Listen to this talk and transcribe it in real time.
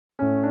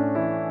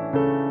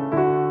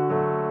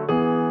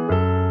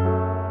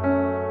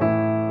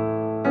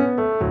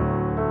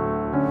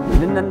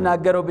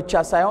ልንናገረው ብቻ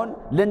ሳይሆን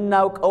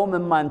ልናውቀውም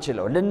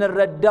የማንችለው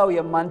ልንረዳው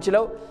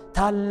የማንችለው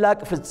ታላቅ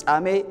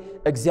ፍጻሜ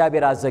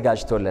እግዚአብሔር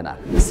አዘጋጅቶልናል።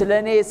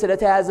 ስለኔ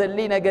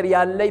ስለተያዘልኝ ነገር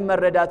ያለኝ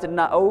መረዳትና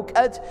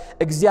ዕውቀት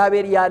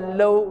እግዚአብሔር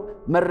ያለው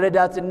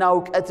መረዳትና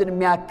ዕውቀትን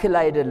የሚያክል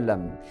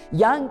አይደለም።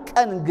 ያን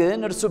ቀን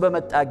ግን እርሱ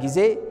በመጣ ጊዜ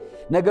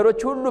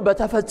ነገሮች ሁሉ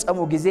በተፈጸሙ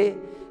ጊዜ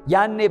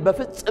ያኔ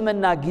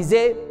በፍጽምና ጊዜ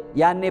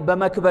ያኔ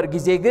በመክበር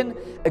ጊዜ ግን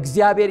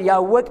እግዚአብሔር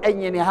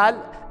ያወቀኝን ያህል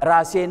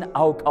ራሴን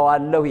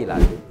አውቀዋለሁ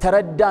ይላል።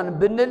 ተረዳን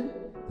ብንል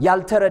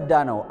ያልተረዳ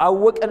ነው፣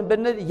 አወቀን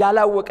ብንል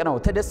ያላወቀ ነው፣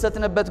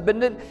 ተደሰትንበት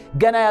ብንል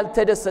ገና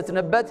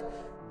ያልተደሰትንበት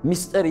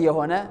ምስጢር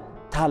የሆነ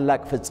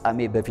ታላቅ ፍጻሜ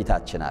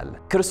በፊታችን አለ።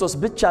 ክርስቶስ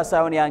ብቻ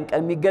ሳይሆን ያን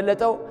ቀን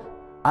የሚገለጠው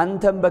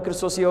አንተም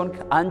በክርስቶስ ይሆንክ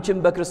አንቺም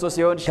በክርስቶስ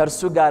ይሆን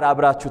ከእርሱ ጋር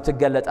አብራችሁ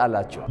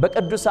ትገለጣላችሁ።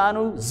 በቅዱሳኑ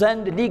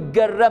ዘንድ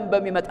ሊገረም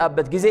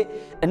በሚመጣበት ጊዜ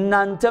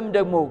እናንተም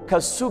ደግሞ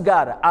ከሱ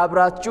ጋር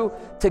አብራችሁ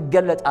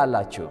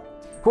ትገለጣላችሁ።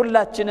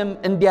 ሁላችንም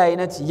እንዲህ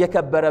አይነት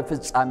የከበረ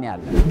ፍጻሜ አለ።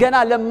 ገና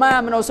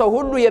ለማያምነው ሰው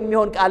ሁሉ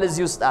የሚሆን ቃል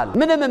እዚህ ውስጥ አለ።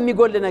 ምንም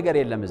የሚጎል ነገር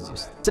የለም እዚህ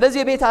ውስጥ።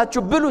 ስለዚህ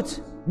ቤታችሁ ብሉት፣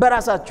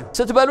 በራሳችሁ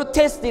ስትበሉት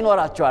ቴስት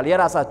ይኖራቸዋል።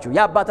 የራሳችሁ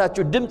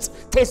የአባታችሁ ድምጽ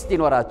ቴስት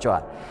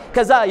ይኖራቸዋል።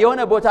 ከዛ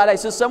የሆነ ቦታ ላይ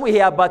ስትሰሙ ይሄ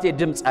የአባቴ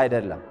ድምጽ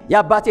አይደለም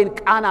የአባቴን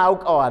ቃና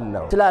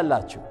አውቀዋለሁ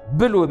ትላላችሁ።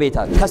 ብሉ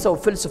ቤታችሁ። ከሰው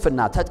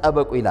ፍልስፍና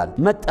ተጠበቁ ይላል።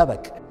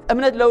 መጠበቅ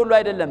እምነት ለሁሉ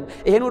አይደለም።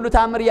 ይሄን ሁሉ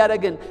ታምር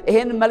ያደረግን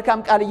ይሄን መልካም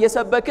ቃል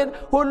እየሰበክን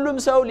ሁሉም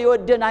ሰው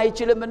ሊወደን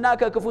አይችልምና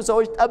ከክፉ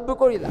ሰዎች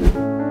ጠብቁ ይላል።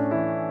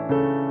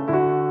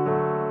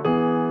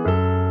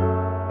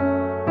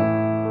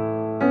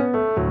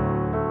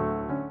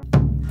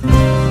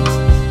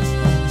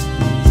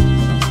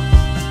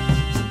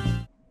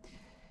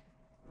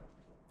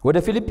 ወደ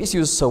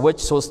ፊልጵስዩስ ሰዎች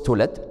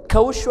 3:2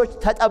 ከውሾች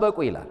ተጠበቁ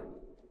ይላል።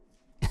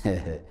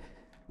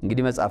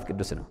 እንግዲህ መጽሐፍ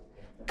ቅዱስ ነው።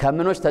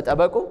 ከምኖች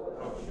ተጠበቁ።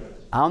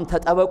 አሁን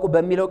ተጠበቁ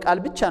በሚለው ቃል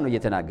ብቻ ነው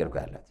እየተናገርኩ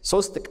ያለው።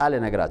 3 ቃል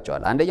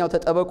እነግራቸዋለሁ። አንደኛው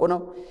ተጠበቁ ነው፣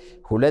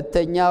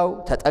 ሁለተኛው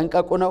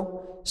ተጠንቀቁ ነው፣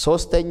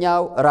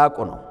 ሶስተኛው ራቁ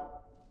ነው።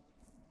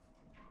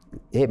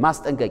 ይሄ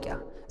ማስጠንቀቂያ።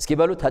 እስኪ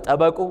በሉ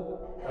ተጠበቁ፣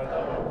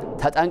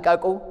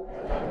 ተጠንቀቁ፣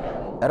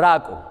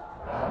 ራቁ።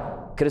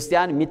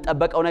 ክርስቲያን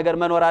የሚጠበቀው ነገር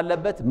መኖር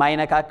አለበት፣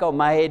 ማይነካካው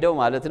ማይሄደው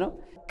ማለት ነው።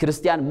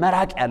 ክርስቲያን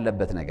መራቅ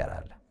ያለበት ነገር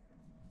አለ።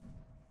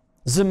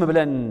 ዝም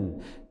ብለን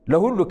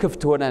ለሁሉ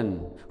ክፍት ሆነን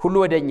ሁሉ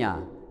ወደኛ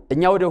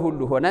እኛ ወደ ሁሉ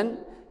ሆነን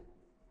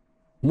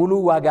ሙሉ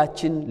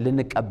ዋጋችን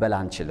ልንቀበል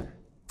አንችልም።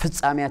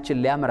 ፍጻሜያችን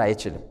ሊያምር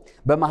አይችልም።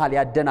 በመሃል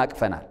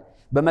ያደናቅፈናል።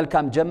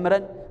 በመልካም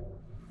ጀምረን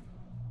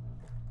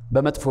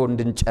በመጥፎ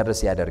እንድንጨርስ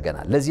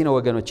ያደርገናል። ለዚህ ነው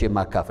ወገኖቼ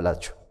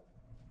የማካፍላችሁ።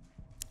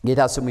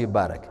 ጌታ ስሙ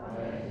ይባረክ።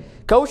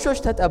 ከውሾች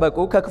ተጠበቁ፣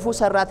 ከክፉ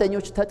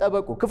ሰራተኞች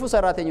ተጠበቁ። ክፉ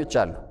ሰራተኞች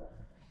አሉ።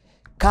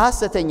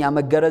 ከሐሰተኛ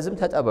መገረዝም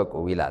ተጠበቁ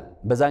ይላል።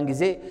 በዛን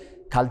ጊዜ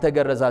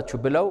ካልተገረዛችሁ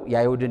ብለው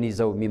ያይሁድን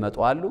ይዘው የሚመጡ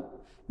አሉ።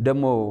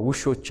 ደሞ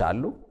ውሾች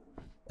አሉ፣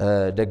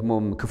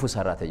 ደግሞም ክፉ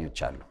ሰራተኞች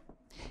አሉ።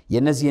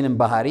 የነዚህንም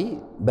ባህሪ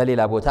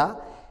በሌላ ቦታ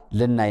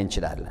ልናይ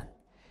እንችላለን።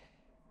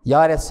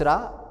 የሐዋርያት ሥራ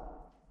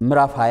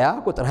ምዕራፍ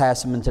 20 ቁጥር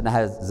 28 እና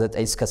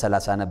 29 እስከ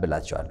 30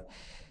 ነብላችኋለሁ።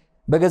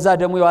 በገዛ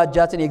ደሙ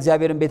የዋጃትን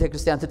የእግዚአብሔርን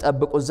ቤተክርስቲያን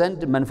ተጠብቁ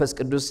ዘንድ መንፈስ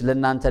ቅዱስ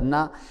ለእናንተና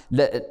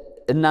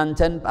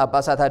እናንተን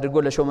ጳጳሳት አድርጎ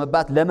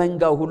ለሾመባት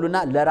ለመንጋው ሁሉና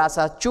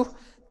ለራሳችሁ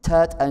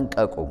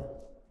ተጠንቀቁ።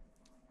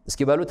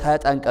 እስኪ በሉ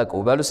ተጠንቀቁ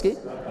በሉ እስኪ።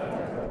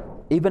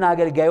 ኢብን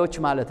አገልጋዮች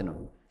ማለት ነው።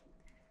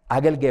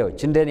 አገልጋዮች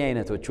እንደኔ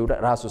አይነቶቹ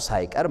ራሱ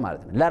ሳይቀር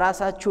ማለት ነው።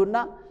 ለራሳችሁና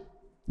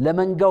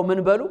ለመንጋው ምን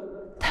በሉ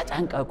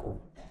ተጠንቀቁ።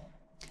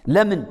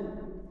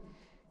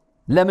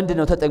 ለምንድን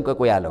ነው ተጠንቀቁ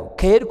ያለው?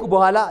 ከሄድኩ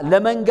በኋላ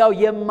ለመንጋው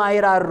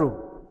የማይራሩ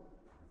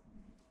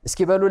እስኪ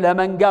በሉ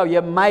ለመንጋው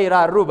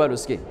የማይራሩ በሉ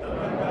እስኪ።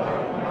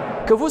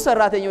 ክፉ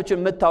ሰራተኞችን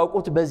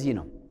የምታውቁት በዚህ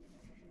ነው።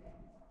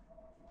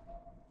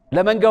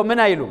 ለመንጋው ምን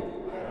አይሉም?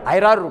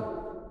 አይራሩም።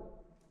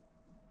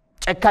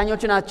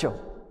 ጨካኞች ናቸው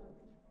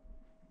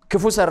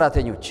ክፉ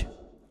ሰራተኞች።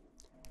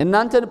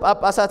 እናንተን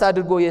ጳጳሳት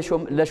አድርጎ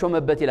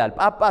ለሾመበት ይላል።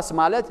 ጳጳስ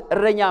ማለት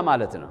እረኛ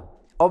ማለት ነው።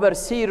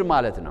 ኦቨርሲር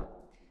ማለት ነው።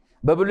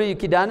 በብሉይ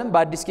ኪዳንም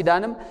በአዲስ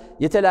ኪዳንም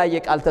የተለያየ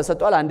ቃል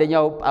ተሰጥቷል።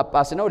 አንደኛው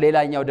ጳጳስ ነው፣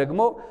 ሌላኛው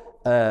ደግሞ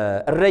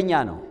እረኛ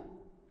ነው።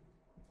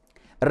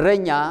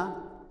 እረኛ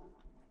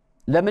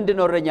ለምንድን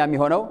ነው እረኛ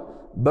የሚሆነው?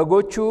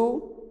 በጎቹ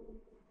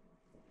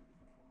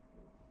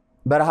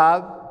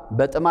በረሃብ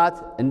በጥማት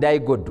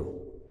እንዳይጎዱ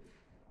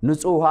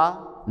ንጹህ ውሃ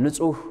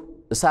ንጹህ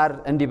ሳር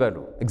እንዲበሉ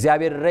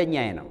እግዚአብሔር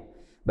እረኛዬ ነው፣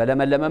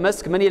 በለመለመ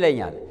መስክ ምን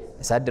ይለኛል?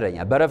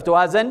 ያሳድረኛል፣ በረፍት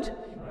ውሃ ዘንድ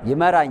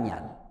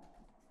ይመራኛል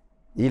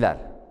ይላል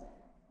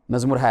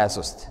መዝሙር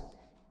 23።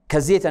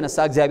 ከዚህ የተነሳ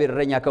እግዚአብሔር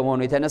እረኛ ከመሆኑ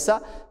የተነሳ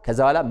ከዛ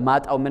በኋላ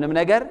ማጣው ምንም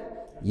ነገር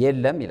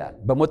የለም ይላል።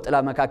 በሞት ጥላ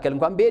መካከል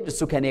እንኳን ብሄድ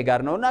እሱ ከኔ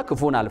ጋር ነውና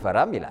ክፉን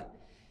አልፈራም ይላል።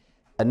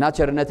 እና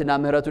ቸርነትና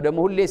ምሕረቱ ደግሞ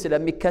ሁሌ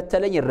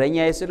ስለሚከተለኝ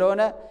እረኛዬ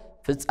ስለሆነ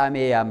ፍጻሜ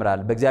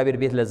ያምራል፣ በእግዚአብሔር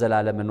ቤት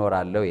ለዘላለም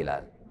እኖራለሁ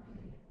ይላል።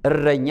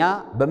 እረኛ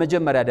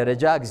በመጀመሪያ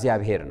ደረጃ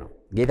እግዚአብሔር ነው።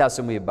 ጌታ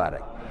ስሙ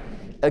ይባረክ።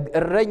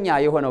 እረኛ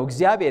የሆነው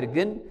እግዚአብሔር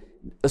ግን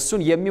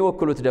እሱን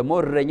የሚወክሉት ደግሞ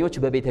እረኞች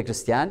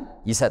በቤተክርስቲያን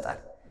ይሰጣል።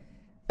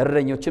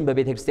 እረኞችን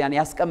በቤተክርስቲያን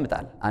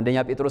ያስቀምጣል። አንደኛ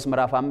ጴጥሮስ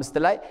ምዕራፍ 5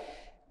 ላይ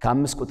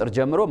ከ5 ቁጥር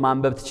ጀምሮ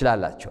ማንበብ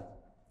ትችላላችሁ።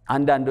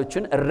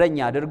 አንዳንዶቹን እረኛ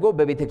አድርጎ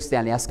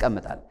በቤተክርስቲያን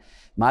ያስቀምጣል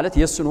ማለት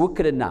የሱን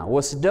ውክልና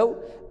ወስደው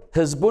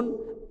ህዝቡን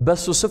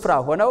በሱ ስፍራ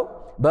ሆነው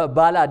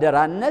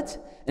በባላደራነት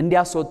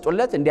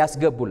እንዲያስወጡለት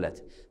እንዲያስገቡለት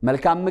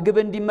መልካም ምግብ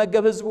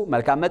እንዲመገብ ህዝቡ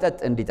መልካም መጠጥ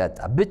እንዲጠጣ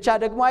ብቻ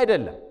ደግሞ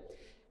አይደለም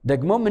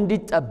ደግሞም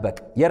እንዲጠበቅ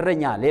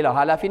የእረኛ ሌላው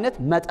ኃላፊነት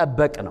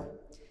መጠበቅ ነው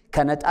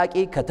ከነጣቂ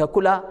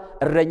ከተኩላ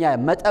እረኛ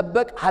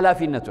መጠበቅ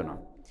ኃላፊነቱ ነው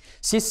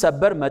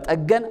ሲሰበር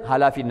መጠገን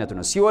ኃላፊነቱ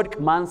ነው ሲወድቅ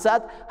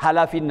ማንሳት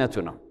ኃላፊነቱ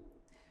ነው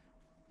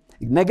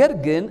ነገር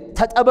ግን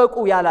ተጠበቁ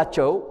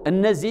ያላቸው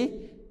እነዚህ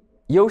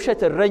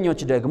የውሸት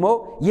እረኞች ደግሞ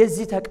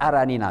የዚህ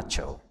ተቃራኒ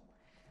ናቸው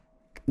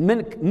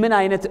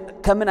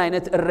ከምን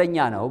አይነት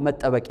እረኛ ነው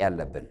መጠበቅ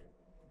ያለብን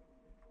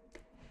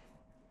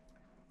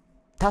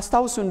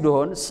ታስታውሱ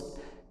እንደሆን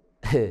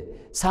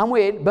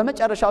ሳሙኤል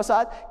በመጨረሻው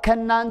ሰዓት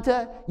ከናንተ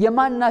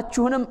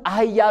የማናችሁንም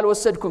አህያ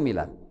አልወሰድኩም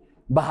ይላል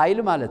በኃይል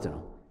ማለት ነው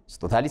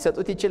ስጦታ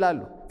ሊሰጡት ይችላሉ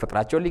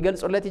ፍቅራቸውን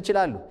ሊገልጹለት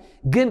ይችላሉ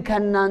ግን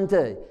ከናንተ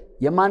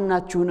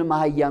የማናችሁንም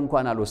አህያ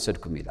እንኳን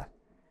አልወሰድኩም ይላል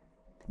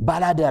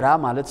ባላደራ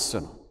ማለት እሱ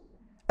ነው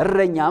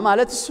እረኛ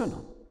ማለት እሱ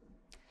ነው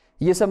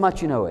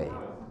እየሰማችሁ ነው ወይ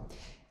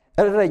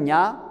እረኛ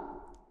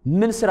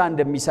ምን ስራ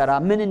እንደሚሰራ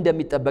ምን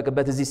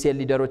እንደሚጠበቅበት እዚህ ሴል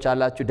ሊደሮች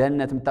አላችሁ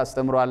ደህንነት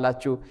የምታስተምሩ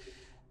አላችሁ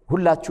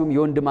ሁላችሁም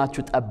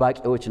የወንድማችሁ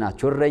ጠባቂዎች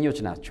ናችሁ እረኞች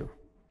ናችሁ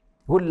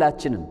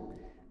ሁላችንም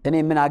እኔ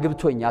ምን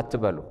አግብቶኝ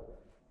አትበሉ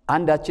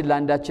አንዳችን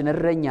ለአንዳችን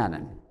እረኛ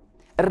ነን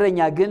እረኛ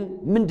ግን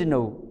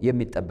ምንድነው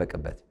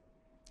የሚጠበቅበት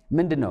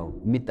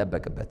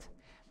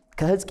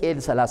ከሕዝቅኤል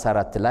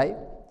 34 ላይ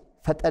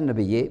ፈጠን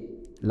ብዬ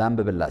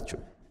ላንብብላችሁ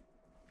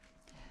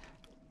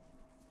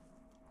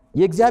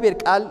የእግዚአብሔር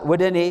ቃል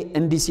ወደኔ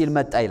እንዲህ ሲል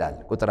መጣ ይላል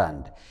ቁጥር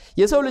 1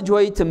 የሰው ልጅ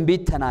ሆይ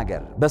ትንቢት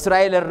ተናገር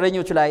በእስራኤል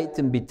እረኞች ላይ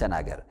ትንቢት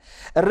ተናገር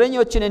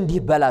እረኞችን እንዲህ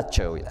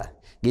በላቸው ይላል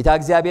ጌታ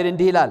እግዚአብሔር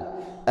እንዲህ ይላል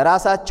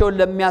ራሳቸውን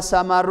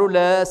ለሚያሳማሩ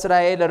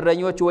ለእስራኤል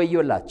እረኞች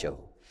ወዮላቸው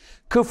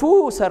ክፉ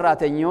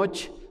ሰራተኞች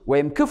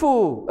ወይም ክፉ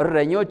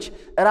እረኞች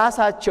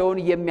ራሳቸውን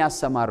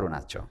የሚያሰማሩ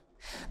ናቸው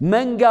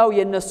መንጋው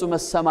የነሱ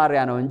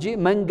መሰማሪያ ነው እንጂ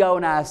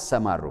መንጋውን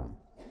አያሰማሩም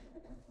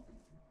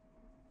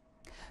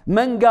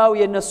መንጋው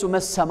የነሱ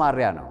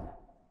መሰማሪያ ነው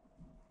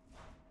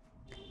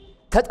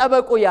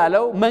ተጠበቁ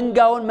ያለው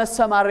መንጋውን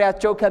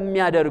መሰማሪያቸው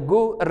ከሚያደርጉ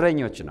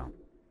እረኞች ነው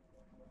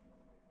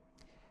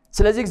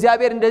ስለዚህ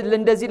እግዚአብሔር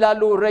እንደዚህ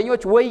ላሉ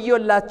እረኞች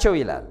ወዮላቸው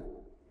ይላል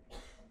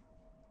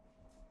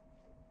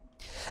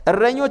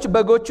እረኞች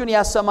በጎቹን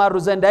ያሰማሩ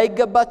ዘንድ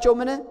አይገባቸው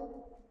ምን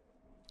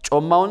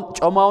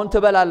ጮማውን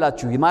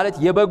ትበላላችሁ ማለት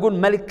የበጉን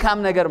መልካም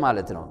ነገር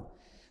ማለት ነው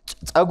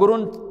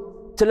ጸጉሩን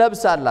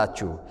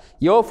ትለብሳላችሁ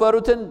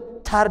የወፈሩትን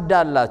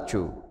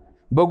ታርዳላችሁ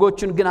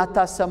በጎቹን ግን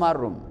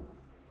አታሰማሩም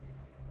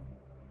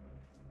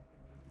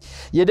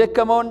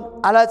የደከመውን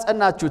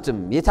አላጸናችሁትም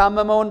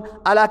የታመመውን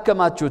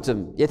አላከማችሁትም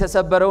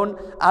የተሰበረውን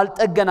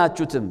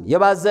አልጠገናችሁትም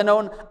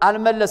የባዘነውን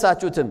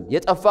አልመለሳችሁትም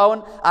የጠፋውን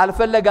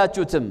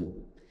አልፈለጋችሁትም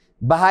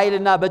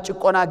በኃይልና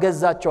በጭቆና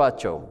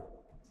ገዛችኋቸው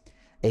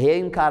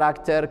ይሄን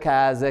ካራክተር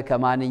ከያዘ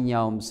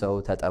ከማንኛውም ሰው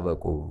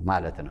ተጠበቁ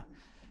ማለት ነው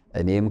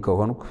እኔም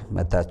ከሆንኩ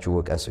መታችሁ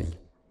ወቀሱኝ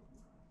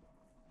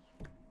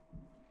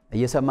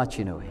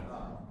እየሰማችሁ ነው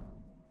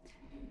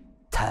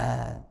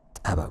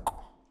ተጠበቁ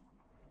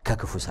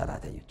ከክፉ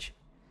ሰራተኞች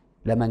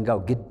ለመንጋው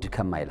ግድ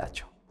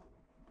ከማይላቸው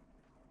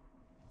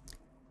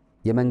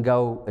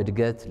የመንጋው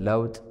እድገት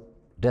ለውጥ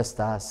ደስታ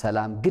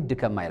ሰላም ግድ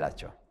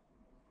ከማይላቸው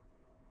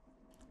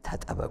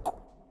ተጠበቁ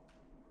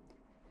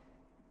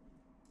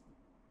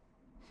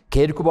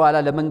ከሄድኩ በኋላ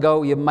ለመንጋው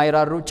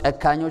የማይራሩ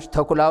ጨካኞች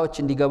ተኩላዎች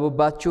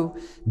እንዲገቡባችሁ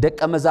ደቀ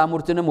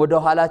መዛሙርትንም ወደ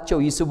ኋላቸው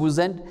ይስቡ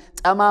ዘንድ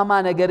ጠማማ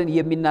ነገርን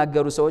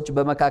የሚናገሩ ሰዎች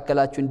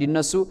በመካከላችሁ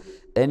እንዲነሱ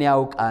እኔ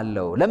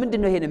ያውቃለሁ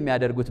ለምንድን ነው ይሄን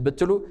የሚያደርጉት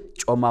ብትሉ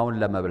ጮማውን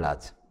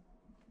ለመብላት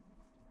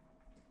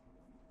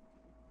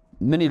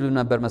ምን ይሉ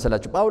ነበር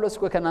መሰላችሁ ጳውሎስ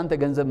እኮ ከናንተ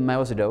ገንዘብ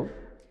የማይወስደው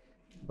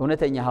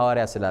እውነተኛ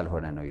ሐዋርያ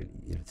ስላልሆነ ነው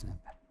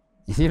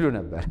ይሉ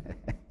ነበር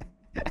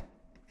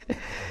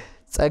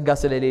ጸጋ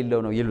ስለሌለው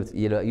ነው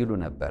ይሉ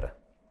ነበር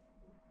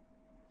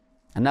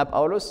እና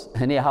ጳውሎስ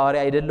እኔ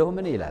ሐዋርያ አይደለሁም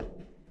ምን ይላል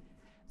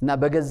እና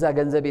በገዛ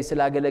ገንዘቤ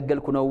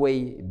ስላገለገልኩ ነው ወይ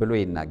ብሎ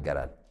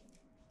ይናገራል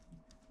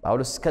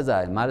ጳውሎስ ከዛ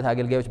ማለት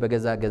አገልጋዮች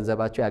በገዛ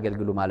ገንዘባቸው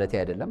ያገልግሉ ማለት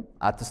አይደለም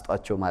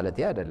አትስጧቸው ማለት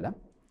አይደለም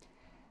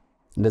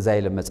እንደዛ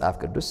ይልም መጽሐፍ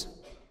ቅዱስ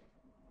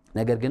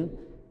ነገር ግን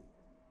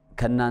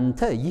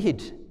ከናንተ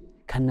ይሄድ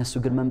ከነሱ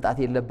ግን መምጣት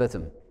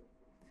የለበትም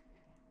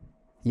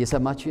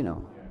እየሰማችሁ ነው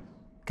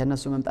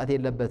ከነሱ መምጣት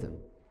የለበትም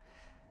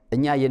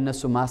እኛ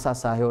የነሱ ማሳ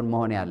ሳይሆን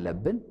መሆን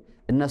ያለብን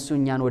እነሱ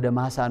እኛን ወደ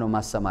ማሳ ነው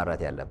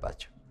ማሰማራት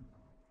ያለባቸው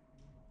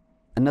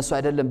እነሱ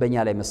አይደለም በእኛ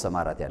ላይ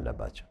መሰማራት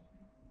ያለባቸው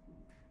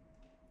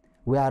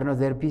we are not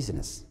their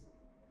business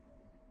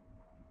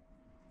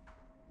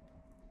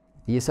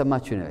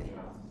እየሰማችሁ ነው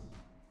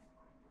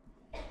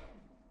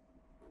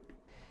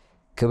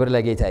ክብር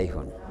ለጌታ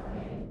ይሁን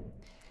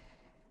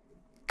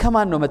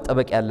ከማን ነው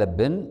መጠበቅ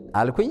ያለብን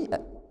አልኩኝ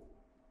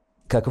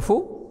ከክፉ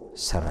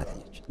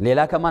ሰራተኞች ሌላ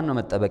ከማን ነው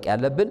መጠበቅ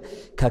ያለብን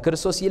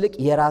ከክርስቶስ ይልቅ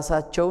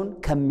የራሳቸውን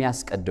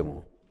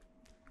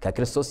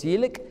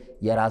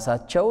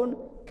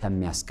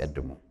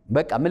ከሚያስቀድሙ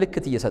በቃ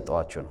ምልክት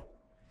እየሰጠዋችሁ ነው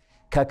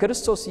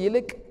ከክርስቶስ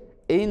ይልቅ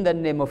in the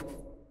name of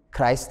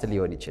Christ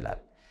ሊሆን ይችላል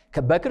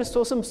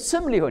በክርስቶስም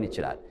ስም ሊሆን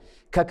ይችላል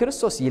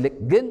ከክርስቶስ ይልቅ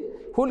ግን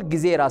ሁሉ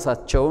ጊዜ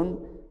ራሳቸውን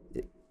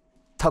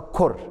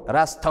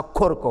ራስ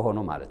ተኮር ከሆኑ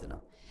ማለት ነው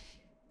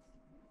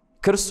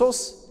ክርስቶስ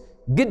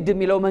ግድ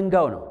የሚለው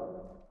መንጋው ነው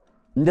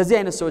እንደዚህ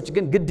አይነት ሰዎች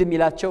ግን ግድ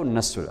የሚላቸው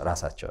እነሱ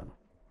ራሳቸው ነው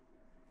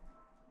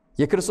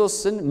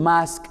የክርስቶስን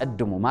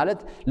ማስቀድሙ ማለት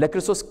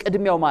ለክርስቶስ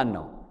ቅድሚያው ማን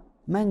ነው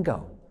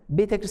መንጋው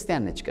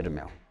ቤተክርስቲያን ነች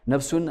ቅድሚያው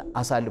ነፍሱን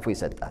አሳልፎ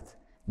ይሰጣት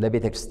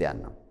ለቤተክርስቲያን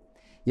ነው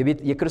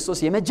የክርስቶስ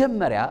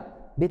የመጀመሪያ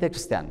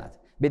ቤተክርስቲያን ናት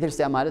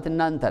ቤተክርስቲያን ማለት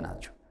እናንተ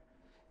ናችሁ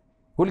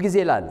ሁሉ ጊዜ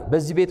ላለው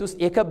በዚህ ቤት ውስጥ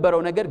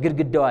የከበረው ነገር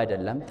ግድግዳው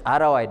አይደለም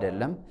ጣራው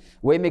አይደለም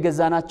ወይም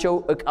የገዛናቸው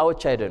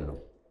ዕቃዎች አይደሉም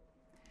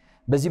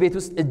በዚህ ቤት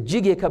ውስጥ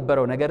እጅግ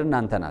የከበረው ነገር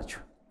እናንተ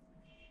ናችሁ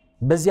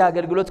በዚህ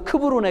አገልግሎት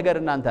ክብሩ ነገር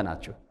እናንተ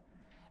ናችሁ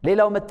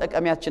ሌላው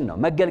መጠቀሚያችን ነው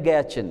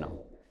መገልገያችን ነው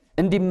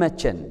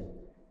እንዲመቸን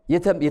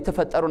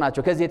የተፈጠሩ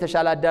ናቸው ከዚህ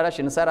የተሻለ አዳራሽ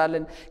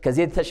እንሰራለን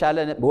ከዚህ የተሻለ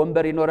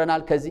ወንበር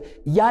ይኖረናል ከዚህ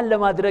ያን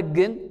ለማድረግ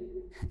ግን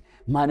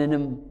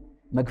ማንንም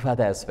መግፋት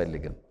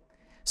አያስፈልግም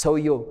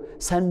ሰውየው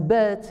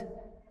ሰንበት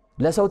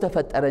ለሰው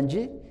ተፈጠረ እንጂ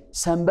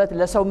ሰንበት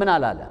ለሰው ምን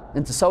አላለ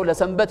ሰው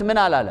ለሰንበት ምን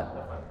አላለ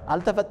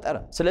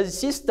አልተፈጠረም ስለዚህ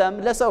ሲስተም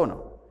ለሰው ነው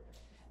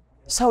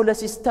ሰው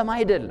ለሲስተም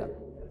አይደለም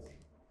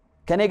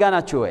ከኔ ጋር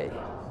ናችሁ ወይ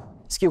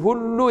እስኪ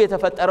ሁሉ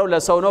የተፈጠረው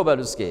ለሰው ነው በሉ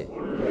እስኪ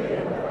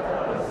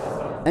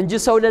እንጂ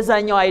ሰው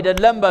ለዛኛው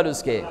አይደለም በሉ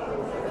እስኪ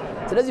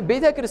ስለዚህ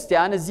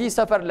ቤተክርስቲያን እዚህ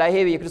ሰፈር ላይ ይሄ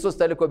የክርስቶስ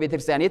ተልእኮ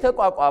ቤተክርስቲያን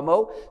የተቋቋመው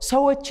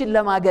ሰዎችን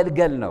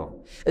ለማገልገል ነው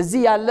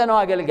እዚህ ያለነው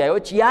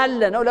አገልጋዮች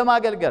ያለነው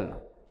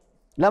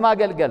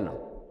ለማገልገል ነው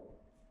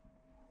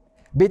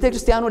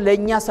ቤተክርስቲያኑ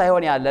ለኛ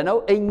ሳይሆን ያለነው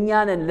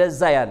እኛንን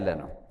ለዛ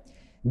ያለነው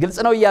ግልጽ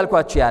ነው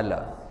ይያልኳችሁ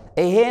ያለው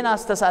ይሄን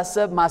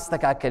አስተሳሰብ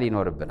ማስተካከል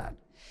ይኖርብናል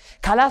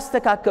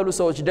ካላስተካከሉ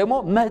ሰዎች ደግሞ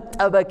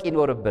መጠበቅ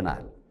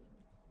ይኖርብናል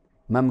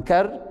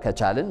መምከር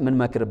ከቻልን ምን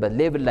መክርበት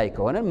ሌቭል ላይ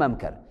ከሆነን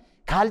መምከር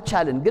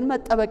ካልቻልን ግን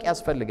መጠበቅ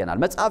ያስፈልገናል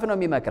መጽሐፍ ነው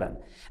የሚመክረን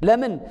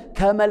ለምን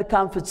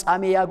ከመልካም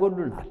ፍጻሜ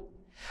ያጎሉናል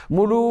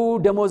ሙሉ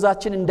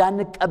ደሞዛችን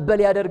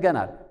እንዳንቀበል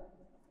ያደርገናል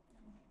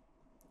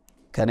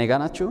ከኔ ጋር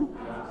ናችሁ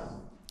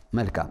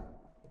መልካም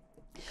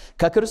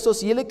ከክርስቶስ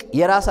ይልቅ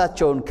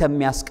የራሳቸውን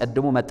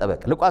ከሚያስቀድሙ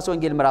መጠበቅ ሉቃስ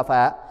ወንጌል ምዕራፍ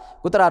 20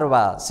 ቁጥር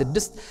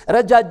 46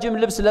 ረጃጅም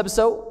ልብስ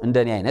ለብሰው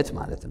እንደኔ አይነት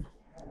ማለት ነው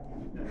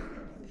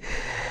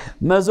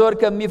መዞር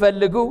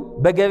ከሚፈልጉ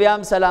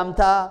በገበያም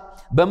ሰላምታ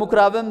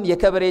በምኩራብም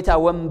የከበሬታ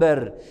ወንበር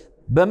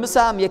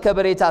በምሳም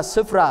የከበሬታ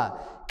ስፍራ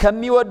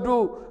ከሚወዱ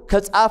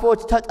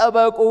ከጻፎች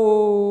ተጠበቁ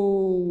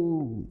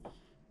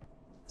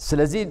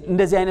ስለዚህ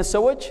እንደዚህ አይነት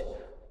ሰዎች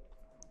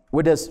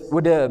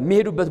ወደ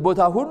የሚሄዱበት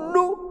ቦታ ሁሉ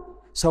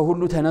ሰው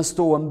ሁሉ ተነስቶ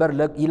ወንበር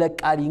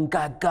ይለቃል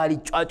ይንጋጋል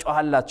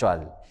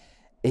ይጫጫሃላቸዋል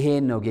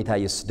ይሄን ነው ጌታ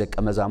ኢየሱስ ደቀ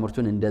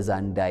መዛሙርቱን እንደዛ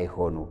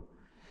እንዳይሆኑ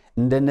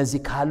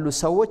እንደነዚህ ካሉ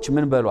ሰዎች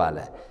ምን በሉ አለ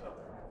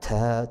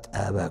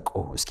ተጠበቁ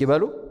እስኪ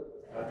በሉ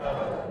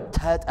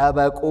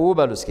ተጠበቁ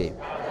በሉ እስኪ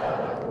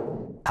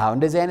አሁን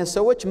እንደዚህ አይነት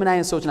ሰዎች ምን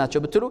አይነት ሰዎች ናቸው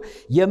ብትሉ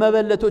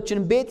የመበለቶችን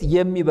ቤት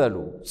የሚበሉ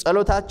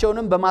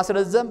ጸሎታቸውንም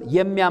በማስረዘም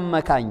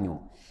የሚያመካኙ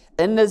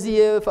እነዚህ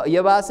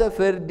የባሰ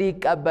ፍርድ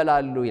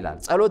ይቀበላሉ ይላል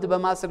ጸሎት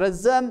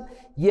በማስረዘም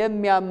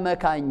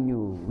የሚያመካኙ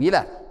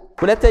ይላል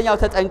ሁለተኛው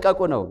ተጠንቀቁ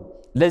ነው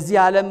ለዚህ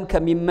ዓለም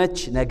ከሚመች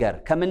ነገር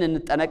ከምን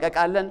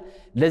እንጠነቀቃለን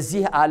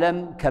ለዚህ ዓለም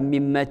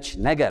ከሚመች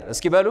ነገር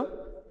እስኪ በሉ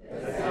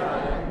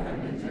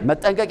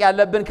መጠንቀቅ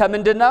ያለብን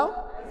ከምንድነው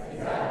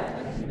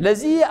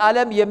ለዚህ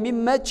ዓለም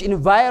የሚመች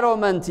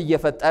ኢንቫይሮንመንት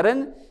እየፈጠርን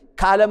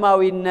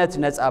ከዓለማዊነት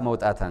ነፃ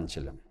መውጣት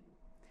አንችልም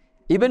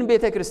ኢብን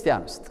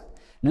ቤተክርስቲያን ውስጥ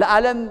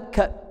ለዓለም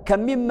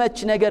ከሚመች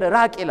ነገር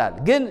ራቅ ይላል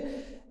ግን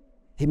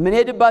ምን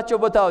ሄድባቸው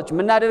ቦታዎች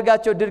ምን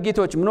አደርጋቸው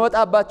ድርጊቶች ምን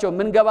ወጣባቸው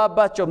ምን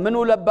ገባባቸው ምን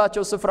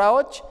ውለባቸው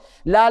ስፍራዎች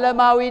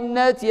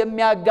ለዓለማዊነት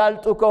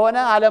የሚያጋልጡ ከሆነ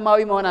ዓለማዊ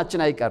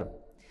መሆናችን አይቀርም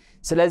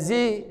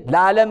ስለዚህ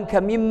ለዓለም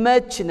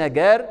ከሚመች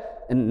ነገር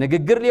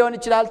ንግግር ሊሆን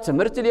ይችላል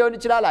ትምህርት ሊሆን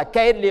ይችላል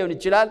አካሄድ ሊሆን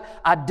ይችላል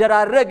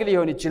አደራረግ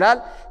ሊሆን ይችላል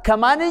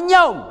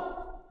ከማንኛውም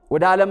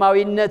ወደ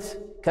ዓለማዊነት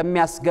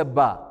ከሚያስገባ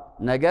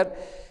ነገር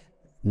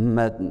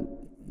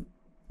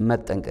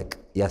መጠንቀቅ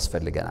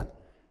ያስፈልገናል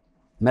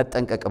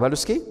መጠንቀቅ በሉ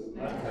እስኪ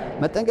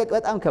መጠንቀቅ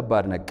በጣም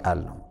ከባድ ቃል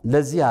ነው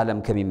ለዚህ ዓለም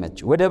ከሚመች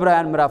ወደ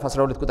ዕብራውያን ምዕራፍ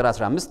 12 ቁጥር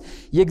 15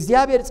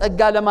 የእግዚአብሔር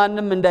ጸጋ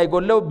ለማንም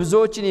እንዳይጎለው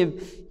ብዙዎችን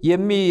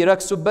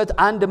የሚረክሱበት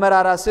አንድ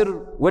መራራ ስር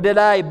ወደ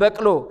ላይ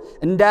በቅሎ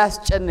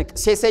እንዳያስጨንቅ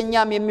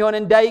ሴሰኛም የሚሆን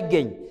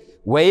እንዳይገኝ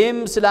ወይም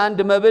ስለ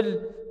አንድ መብል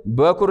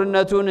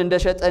በኩርነቱን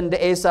እንደሸጠ እንደ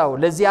ኤሳው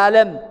ለዚህ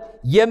ዓለም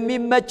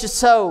የሚመች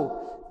ሰው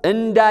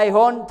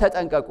እንዳይሆን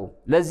ተጠንቀቁ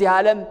ለዚህ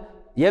ዓለም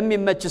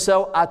የሚመች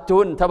ሰው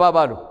አትሁን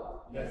ተባባሉ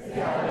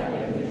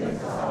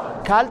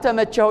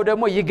ካልተመቸው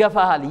ደግሞ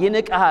ይገፋሃል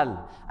ይንቀሃል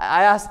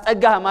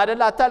አያስጠጋህም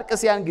አይደል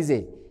አታልቅስ ያን ጊዜ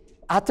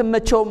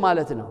አትመቸው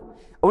ማለት ነው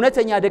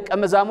እውነተኛ ደቀ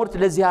መዛሙርት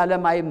ለዚህ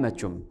ዓለም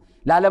አይመቹም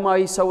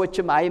ለዓለማዊ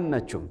ሰዎችም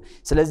አይመቹም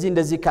ስለዚህ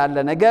እንደዚህ ካለ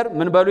ነገር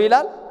ምን በሉ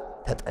ይላል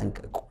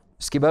ተጠንቀቁ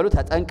እስኪ በሉ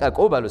ተጠንቀቁ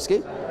በሉ እስኪ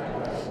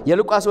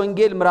የሉቃስ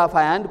ወንጌል ምዕራፍ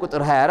 21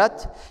 ቁጥር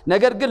 24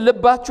 ነገር ግን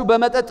ልባችሁ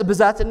በመጠጥ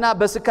ብዛትና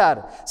በስካር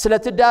ስለ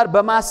ትዳር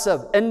በማሰብ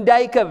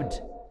እንዳይከብድ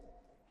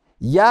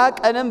ያ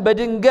ቀንም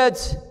በድንገት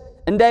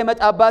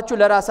እንዳይመጣባችሁ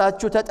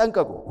ለራሳችሁ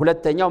ተጠንቀቁ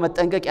ሁለተኛው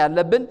መጠንቀቅ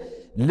ያለብን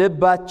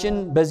ልባችን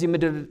በዚህ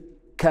ምድር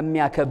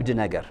ከሚያከብድ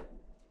ነገር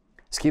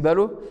እስኪ በሉ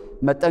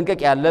መጠንቀቅ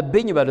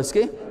ያለብኝ በሉ እስኪ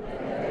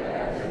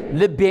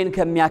ልቤን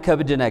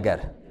ከሚያከብድ ነገር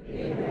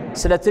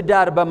ስለ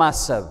ትዳር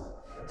በማሰብ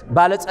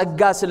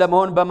ባለጸጋ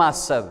ስለመሆን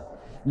በማሰብ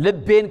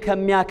ልቤን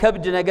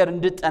ከሚያከብድ ነገር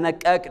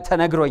እንድጠነቀቅ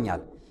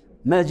ተነግሮኛል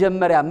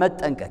መጀመሪያ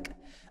መጠንቀቅ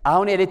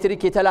አሁን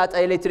ኤሌክትሪክ የተላጠ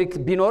ኤሌክትሪክ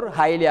ቢኖር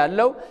ኃይል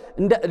ያለው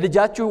እንደ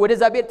ልጃችሁ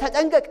ወደዛ ቤት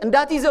ተጠንቀቅ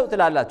እንዳትይዘው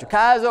ትላላችሁ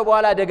ከያዘው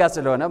በኋላ አደጋ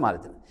ስለሆነ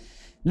ማለት ነው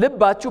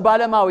ልባችሁ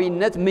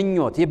ባለማዊነት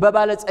ምኞት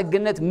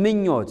በባለጸግነት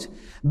ምኞት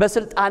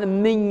በስልጣን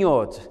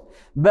ምኞት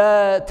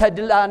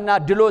በተድላና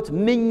ድሎት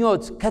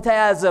ምኞት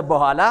ከተያዘ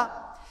በኋላ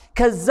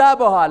ከዛ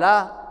በኋላ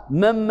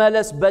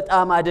መመለስ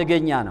በጣም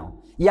አደገኛ ነው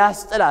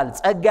ያስጥላል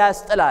ጸጋ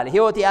ያስጥላል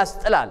ህይወት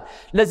ያስጥላል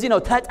ለዚህ ነው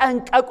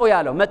ተጠንቀቁ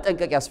ያለው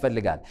መጠንቀቅ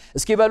ያስፈልጋል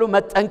እስኪ በሉ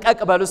መጠንቀቅ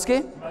በሉ እስኪ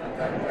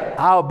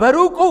አዎ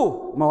በሩቁ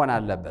መሆን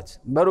አለበት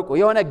በሩቁ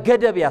የሆነ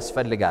ገደብ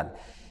ያስፈልጋል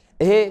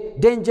ይሄ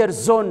ዴንጀር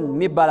ዞን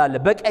የሚባል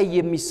በቀይ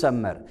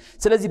የሚሰመር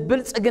ስለዚህ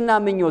ብልጽግና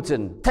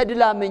ምኞትን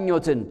ተድላ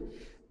ምኞትን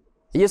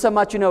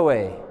እየሰማችሁ ነው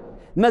ወይ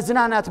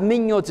መዝናናት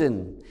ምኞትን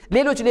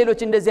ሌሎች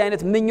እንደዚህ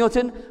አይነት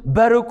ምኞትን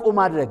በሩቁ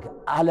ማድረግ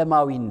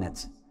ዓለማዊነት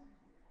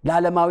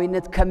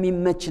ለዓለማዊነት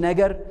ከሚመች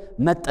ነገር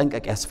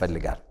መጠንቀቅ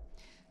ያስፈልጋል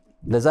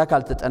ለዛ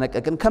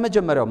ካልተጠነቀቅን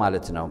ከመጀመሪያው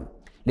ማለት ነው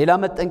ሌላ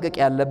መጠንቀቅ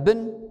ያለብን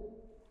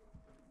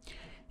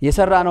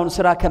የሰራነውን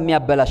ስራ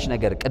ከሚያበላሽ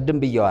ነገር ቀደም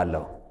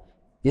ብየዋለሁ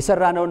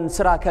የሰራነውን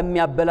ስራ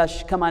ከሚያበላሽ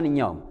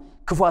ከማንኛውም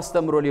ክፉ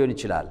አስተምሮ ሊሆን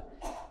ይችላል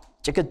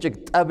ጭቅጭቅ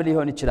ጠብ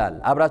ሊሆን ይችላል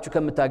አብራችሁ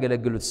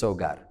ከምታገለግሉት ሰው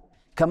ጋር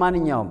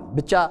ከማንኛውም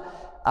ብቻ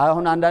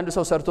አሁን አንዳንዱ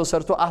ሰው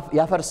ሰርቶ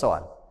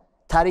ያፈርሰዋል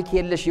ታሪክ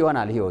የለሽ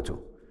ይሆናል ህይወቱ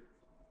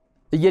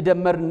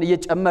እየደመርን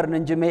እየጨመርን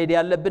እንጂ መሄድ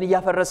ያለብን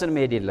እያፈረስን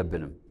መሄድ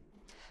የለብንም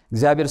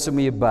እግዚአብሔር ስሙ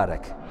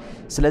ይባረክ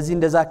ስለዚህ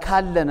እንደዛ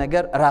ካለ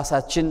ነገር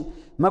ራሳችን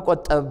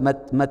መቆጠብ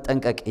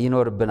መጠንቀቅ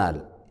ይኖርብናል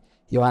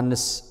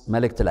ዮሐንስ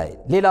መልእክት ላይ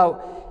ሌላው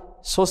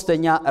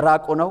ሶስተኛ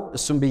ራቁ ነው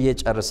እሱም ብዬ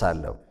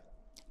ጨርሳለሁ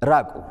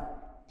ራቁ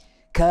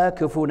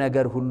ከክፉ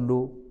ነገር ሁሉ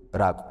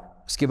ራቁ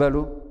እስኪ በሉ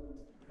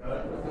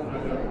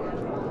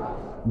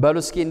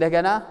እስኪ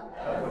እንደገና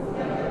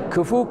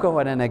ክፉ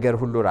ከሆነ ነገር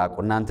ሁሉ ራቁ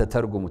እናንተ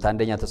ተርጉሙት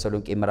አንደኛ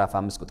ተሰሎንቄ ምዕራፍ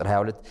 5 ቁጥር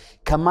 22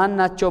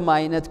 ከማናቸውም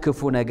አይነት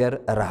ክፉ ነገር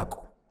ራቁ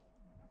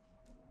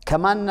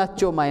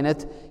ከማናቸውም አይነት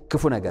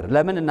ክፉ ነገር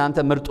ለምን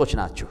እናንተ ምርጦች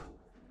ናችሁ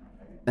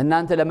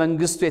እናንተ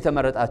ለመንግስቱ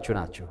የተመረጣችሁ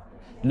ናችሁ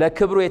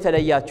ለክብሩ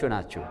የተለያችሁ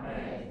ናችሁ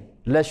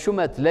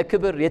ለሹመት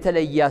ለክብር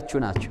የተለያችሁ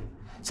ናችሁ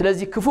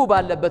ስለዚህ ክፉ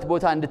ባለበት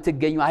ቦታ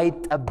እንድትገኙ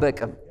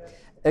አይጠበቅም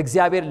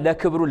እግዚአብሔር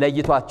ለክብሩ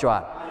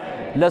ለይቷቸዋል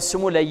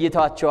ለስሙ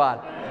ለይቷቸዋል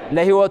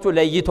ለህይወቱ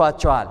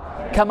ለይቷቸዋል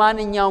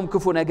ከማንኛውም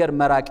ክፉ ነገር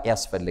መራቅ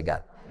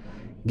ያስፈልጋል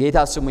ጌታ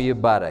ስሙ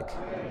ይባረክ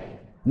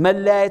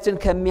መለያየትን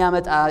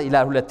ከሚያመጣ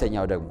ይላል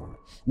ሁለተኛው ደግሞ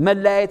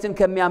መለያየትን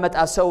ከሚያመጣ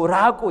ሰው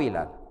ራቁ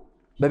ይላል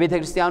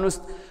በቤተክርስቲያን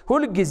ውስጥ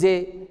ሁሉ ጊዜ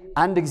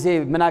አንድ ጊዜ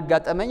ምን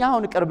አጋጠመኝ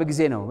አሁን ቅርብ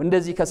ጊዜ ነው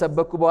እንደዚህ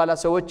ከሰበኩ በኋላ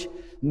ሰዎች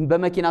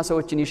በመኪና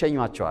ሰዎችን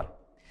ይሸኙአቸዋል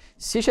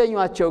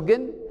ሲሸኙአቸው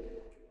ግን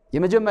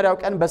የመጀመሪያው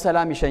ቀን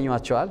በሰላም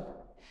ይሸኙአቸዋል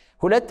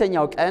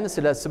ሁለተኛው ቀን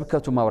ስለ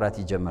ስብከቱ ማውራት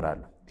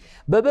ይጀምራሉ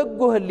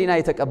በበጎ ህሊና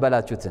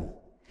የተቀበላችሁትን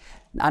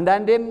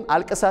አንዳንዴም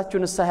አልቀሳችሁ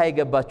ንስሐ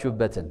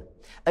የገባችሁበትን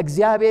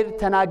እግዚአብሔር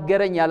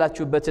ተናገረኝ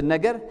ያላችሁበትን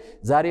ነገር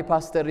ዛሬ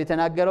ፓስተር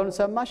የተናገረውን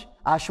ሰማሽ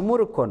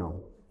አሽሙር እኮ ነው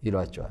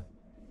ይሏቸዋል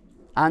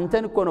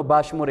አንተን እኮ ነው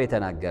ባሽሙር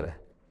የተናገረ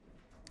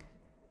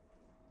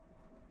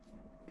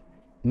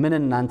ምን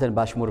እናንተን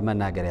ባሽሙር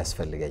መናገር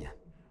ያስፈልገኛል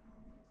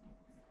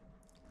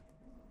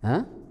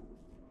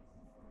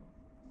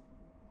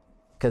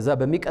ከዛ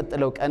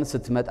በሚቀጥለው ቀን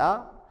ስትመጣ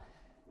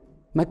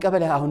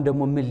መቀበል አሁን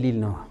ደግሞ ምን ሊል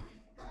ነው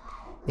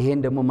ይሄን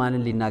ደግሞ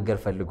ማንን ሊናገር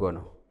ፈልጎ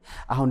ነው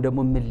አሁን ደግሞ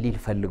ምን ሊል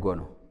ፈልጎ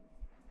ነው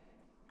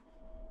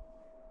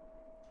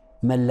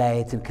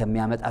መለያየትን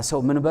ከሚያመጣ ሰው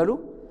ምን በሉ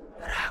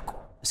ራቁ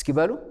እስኪ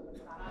በሉ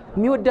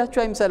የሚወዳችሁ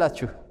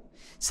አይምሰላችሁ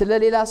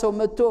ስለሌላ ሰው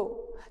መጥቶ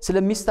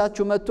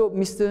ስለሚስታችሁ መጥቶ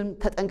ሚስትን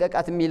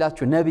ተጠንቀቃት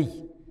የሚላችሁ ነብይ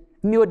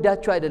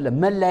የሚወዳችሁ አይደለም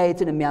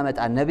መለያየትን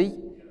የሚያመጣ ነብይ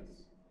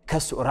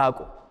ከሱ ራቁ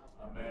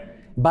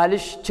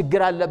ባልሽ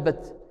ችግር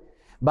አለበት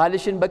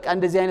ባልሽን በቃ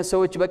እንደዚህ አይነት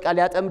ሰዎች በቃ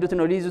ሊያጠምዱት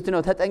ነው ሊይዙት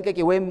ነው ተጠንቀቂ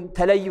ወይም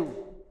ተለዩ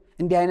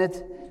እንዲህ አይነት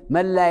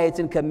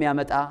መለያየትን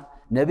ከሚያመጣ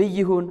ነብይ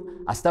ይሁን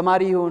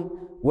አስተማሪ ይሁን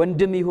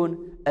ወንድም ይሁን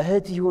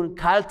እህት ይሁን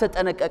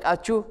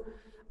ካልተጠነቀቃችሁ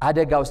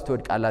አደጋ ውስጥ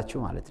ትወድቃላችሁ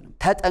ማለት ነው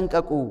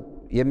ተጠንቀቁ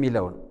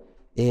የሚለው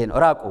ይሄ ነው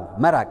ራቁ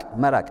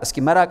መራቅ እስኪ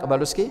መራቅ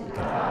በሉ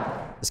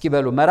እስኪ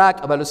በሉ መራቅ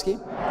በሉ እስኪ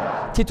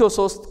ቲቶ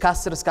 3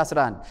 ከ10 እስከ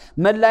 11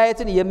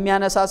 መለያየትን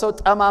የሚያነሳ ሰው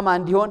ጠማማ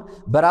እንዲሆን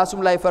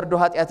በራሱም ላይ ፈርዶ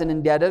ኃጢአትን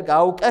እንዲያደርግ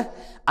አውቀህ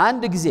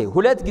አንድ ጊዜ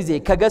ሁለት ጊዜ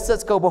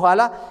ከገሰጽከው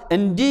በኋላ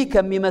እንዲህ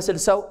ከሚመስል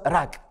ሰው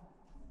ራቅ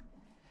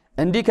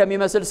እንዲህ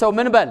ከሚመስል ሰው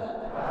ምን በል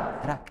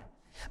ራቅ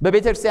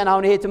በቤተክርስቲያን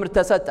አሁን ይሄ ትምህርት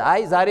ተሰጠ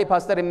አይ ዛሬ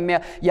ፓስተር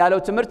ያለው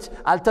ትምህርት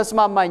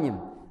አልተስማማኝም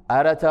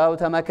ኧረ ተው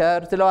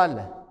ተመከር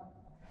ትለዋለህ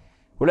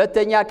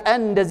ሁለተኛ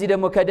ቀን እንደዚህ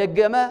ደግሞ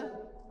ከደገመ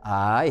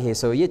አይ ይሄ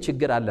ሰውዬ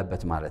ችግር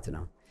አለበት ማለት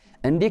ነው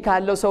እንዲህ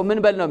ካለው ሰው ምን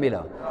በል ነው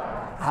የሚለው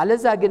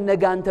አለዛ ግን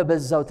ነገ አንተ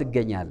በዛው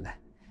ትገኛለህ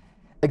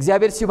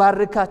እግዚአብሔር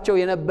ሲባርካቸው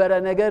የነበረ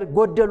ነገር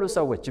ጎደሉ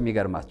ሰዎች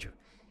የሚገርማቸው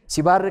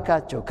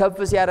ሲባርካቸው ከፍ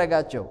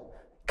ሲያረጋቸው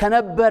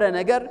ከነበረ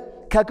ነገር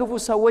ከክፉ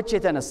ሰዎች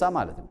የተነሳ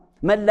ማለት ነው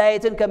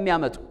መላየትን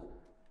ከሚያመጡ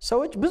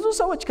ሰዎች ብዙ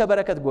ሰዎች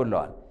ከበረከት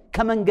ጎለዋል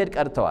ከመንገድ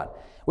ቀርተዋል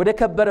ወደ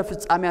ከበረ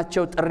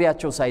ፍጻሜያቸው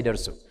ጥሪያቸው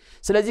ሳይደርሱ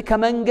ስለዚህ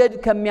ከመንገድ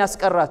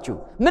ከሚያስቀራችሁ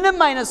ምንም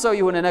አይነት ሰው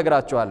ይሁን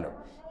ነግራችኋለሁ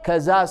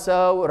ከዛ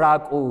ሰው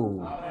ራቁ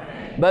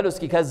በሉ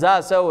እስኪ ከዛ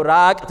ሰው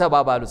ራቅ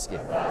ተባባሉ እስኪ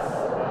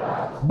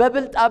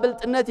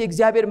በብልጣብልጥነት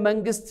የእግዚአብሔር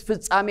መንግስት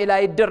ፍጻሜ ላይ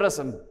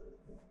አይደረስም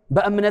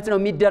በእምነት ነው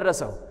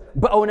የሚደረሰው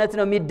በእውነት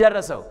ነው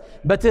የሚደረሰው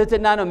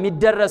በትህትና ነው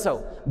የሚደረሰው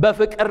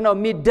በፍቅር ነው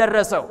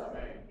የሚደረሰው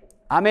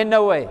አሜን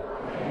ነው ወይ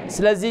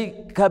ስለዚህ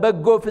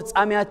ከበጎ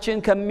ፍጻሜያችን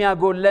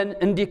ከሚያጎለን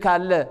እንዲህ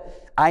ካለ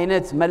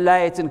አይነት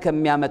መላየትን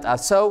ከሚያመጣ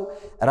ሰው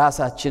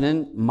ራሳችንን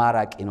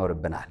ማራቅ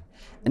ይኖርብናል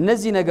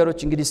እነዚህ ነገሮች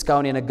እንግዲህ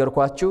እስካሁን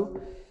የነገርኳችሁ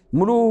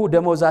ሙሉ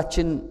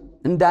ደሞዛችን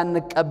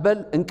እንዳንቀበል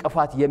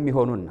እንቅፋት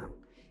የሚሆኑና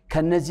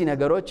ከነዚህ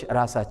ነገሮች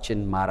ራሳችን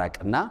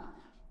ማራቅና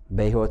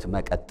በህይወት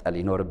መቀጠል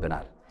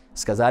ይኖርብናል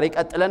እስከዛሬ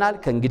ቀጥለናል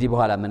ከእንግዲህ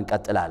በኋላ ምን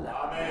ቀጥላለን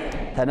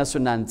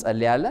ተነሱና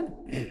እንጸልያለን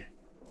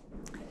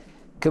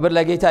ክብር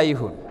ለጌታ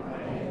ይሁን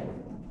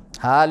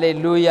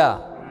ሃሌሉያ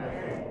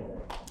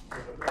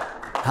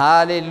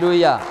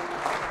ሃሌሉያ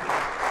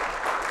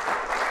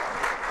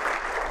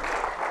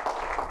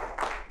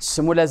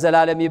ስሙ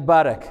ለዘላለም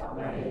ይባረክ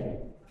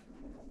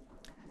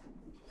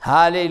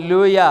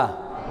ሃሌሉያ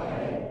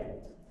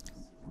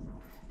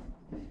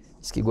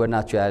እስኪ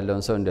ጎናችሁ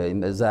ያለውን ሰው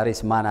ዛሬስ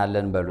ማን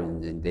አለን በሉ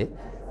እንዴ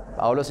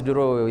ጳውሎስ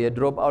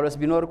የድሮ ጳውሎስ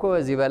ቢኖርኮ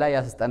እዚህ በላይ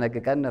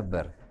ያስጠነቅቀን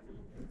ነበር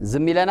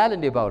ዝም ይለናል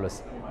እንዴ ጳውሎስ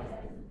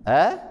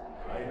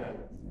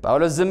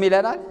ጳውሎስ ዝም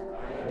ይለናል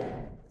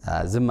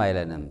ዝም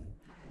አይለንም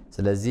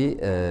ስለዚህ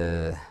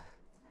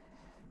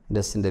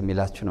ደስ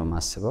እንደሚላችሁ ነው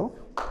ማስበው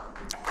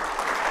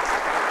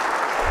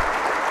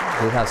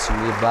ጌታ ስሙ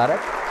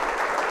ይባረክ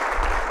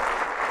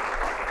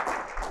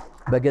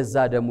በገዛ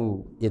ደሙ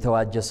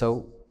የተዋጀ ሰው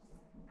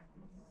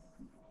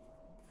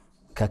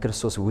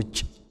ከክርስቶስ ውጭ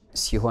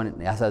ሲሆን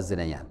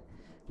ያሳዝነኛል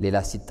ሌላ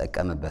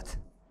ሲጠቀምበት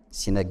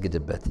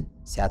ሲነግድበት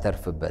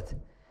ሲያተርፍበት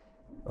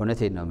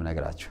እውነቴን ነው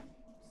የምነግራችሁ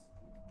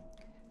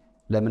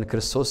ለምን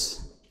ክርስቶስ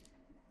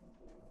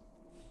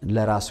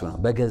ለራሱ ነው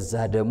በገዛ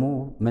ደሙ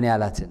ምን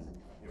ያላትን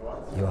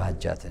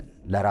የዋጃትን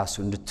ለራሱ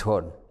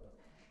እንድትሆን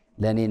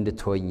ለኔ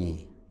እንድትሆኚ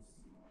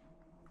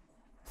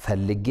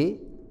ፈልጌ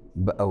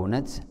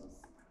በእውነት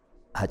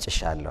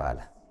አጭሻለሁ አለ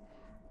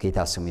ጌታ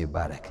ስሙ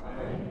ይባረክ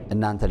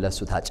እናንተ ለሱ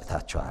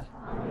ታጭታችኋል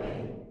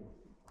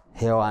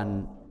ሔዋን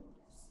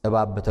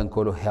እባብ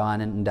በተንኮሉ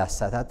ሔዋንን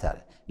እንዳሳታት አለ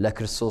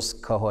ለክርስቶስ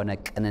ከሆነ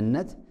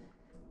ቅንነት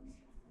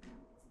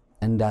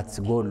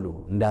እንዳትጎሉ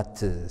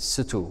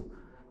እንዳትስቱ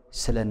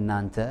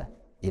ስለናንተ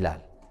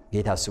ይላል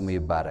ጌታ ስሙ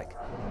ይባረክ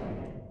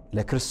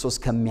ለክርስቶስ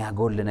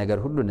ከሚያጎል ነገር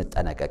ሁሉ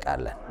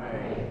እንጠነቀቃለን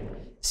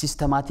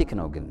ሲስተማቲክ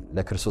ነው ግን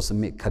ለክርስቶስ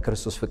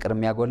ከክርስቶስ ፍቅር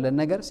የሚያጎለን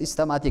ነገር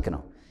ሲስተማቲክ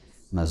ነው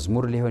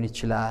መዝሙር ሊሆን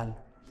ይችላል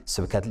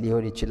ስብከት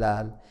ሊሆን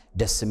ይችላል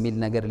ደስ የሚል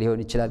ነገር ሊሆን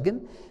ይችላል ግን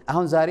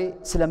አሁን ዛሬ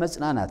ስለ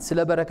መጽናናት ስለ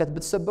በረከት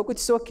ብትሰበኩት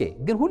is okay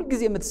ግን ሁሉ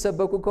ጊዜ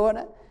የምትሰበኩ ከሆነ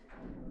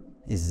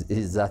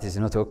that is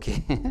not okay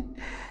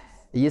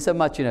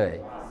እየሰማችሁ ነው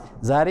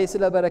ዛሬ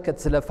ስለ በረከት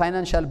ስለ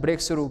ፋይናንሻል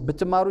ብሬክስሩ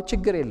ብትማሩ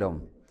ችግር የለውም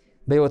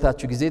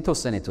በህይወታችሁ ጊዜ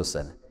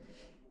ተወሰነ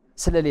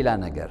ስለ ሌላ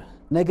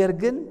ነገር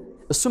ግን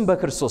እሱም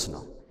በክርስቶስ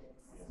ነው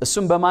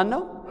እሱም በማን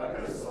ነው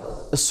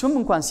እሱም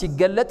እንኳን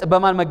ሲገለጥ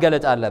በማን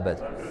መገለጥ አለበት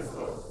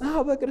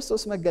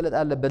በክርስቶስ መገለጥ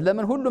አለበት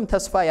ለምን ሁሉም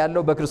ተስፋ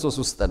ያለው በክርስቶስ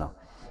ውስጥ ነው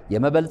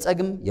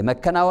የመበልጸግም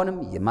የመከናወንም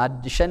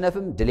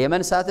የማድሸነፍም ድል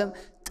የመንሳትም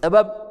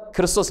ጥበብ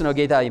ክርስቶስ ነው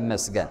ጌታ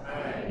ይመስገን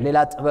ሌላ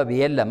ጥበብ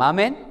የለም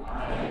አሜን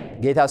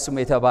ጌታ ስሙ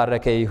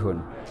የተባረከ ይሁን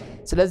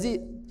ስለዚህ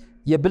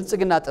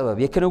የብልጽግና ጥበብ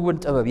የክንውን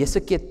ጥበብ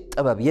የስኬት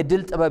ጥበብ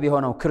የድል ጥበብ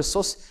የሆነው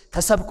ክርስቶስ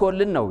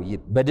ተሰብኮልን ነው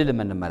በድል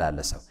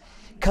የምንመላለሰው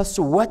ከሱ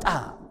ወጣ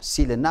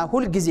ሲልና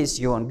ሁሉ ጊዜ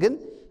ሲሆን ግን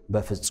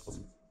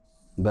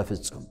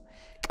በፍጹም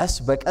ቀስ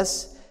በቀስ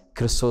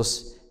ክርስቶስ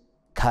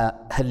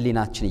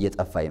ከህሊናችን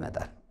እየጠፋ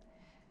ይመጣል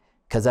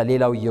ከዛ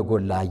ሌላው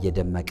እየጎላ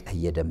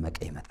እየደመቀ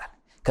ይመጣል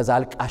ከዛ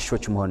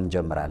አልቃሾች መሆን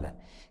እንጀምራለን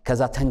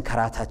ከዛ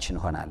ተንከራታች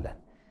እንሆናለን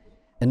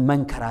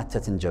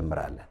እንመንከራተት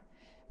እንጀምራለን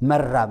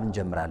መራብ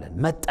እንጀምራለን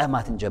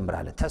መጠማት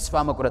እንጀምራለን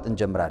ተስፋ መቁረጥ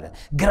እንጀምራለን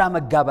ግራ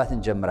መጋባት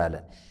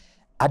እንጀምራለን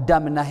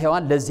አዳምና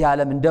ሔዋን ለዚህ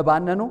ዓለም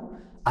እንደባነኑ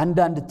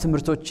አንዳንድ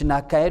ትምርቶችና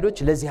አካሄዶች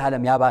ለዚህ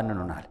ዓለም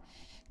ያባንኑናል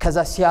ከዛ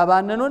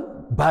ሲያባንኑን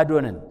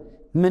ባዶንን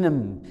ምንም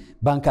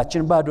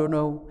ባንካችን ባዶ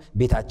ነው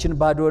ቤታችን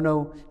ባዶ ነው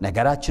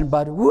ነገራችን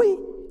ባዶ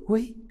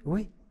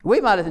ወይ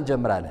ማለት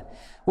እንጀምራለን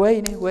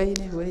ወይኔ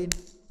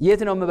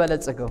የት ነው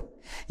መበለጽከው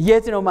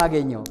የት ነው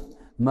ማገኘው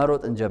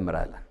መሮጥ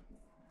እንጀምራለን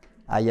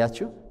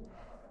አያችሁ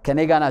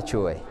ከኔጋናችሁ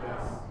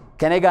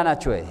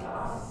ወይ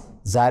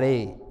ዛሬ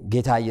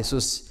ጌታ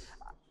ኢየሱስ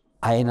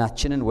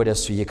አይናችንን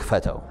ወደሱ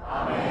ይክፈተው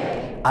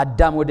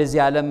አዳም ወደዚህ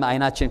ዓለም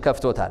አይናችን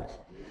ከፍቶታል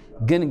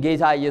ግን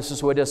ጌታ ኢየሱስ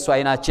ወደሱ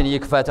አይናችን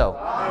ይክፈተው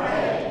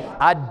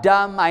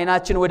አዳም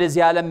አይናችን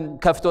ወደዚህ ዓለም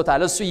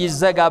ከፍቶታል እሱ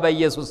ይዘጋ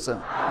በኢየሱስ ስም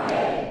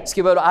እስኪ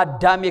በሉ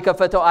አዳም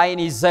የከፈተው አይን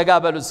ይዘጋ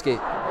በሉ እስኪ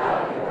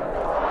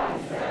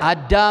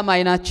አዳም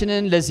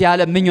አይናችንን ለዚህ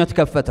ዓለም ምኞት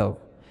ከፈተው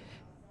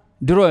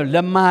ድሮ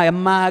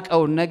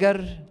የማያውቀው ነገር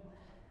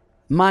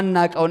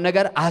ማናውቀው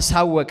ነገር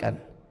አሳወቀን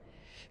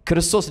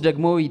ክርስቶስ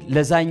ደግሞ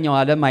ለዛኛው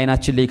ዓለም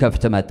አይናችን ላይ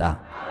ከፍተ መጣ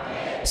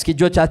እስኪ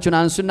እጆቻችሁን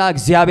አንሱና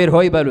እግዚአብሔር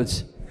ሆይ በሉት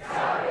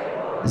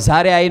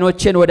ዛሬ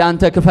አይኖቼን ወደ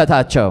አንተ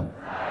ክፈታቸው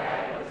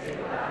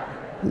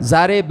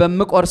ዛሬ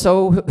በመቆርሰው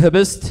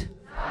ህብስት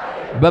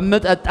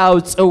በመጠጣው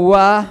ጽዋ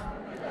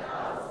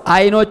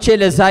አይኖቼ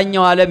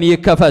ለዛኛው ዓለም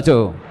ይከፈቱ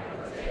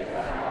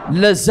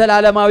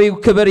ለዘላለማዊ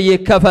ክብር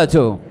ይከፈቱ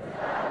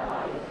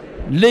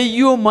ልዩ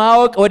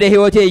ማወቅ ወደ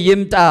ህይወቴ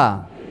ይምጣ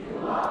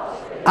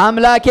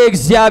አምላኬ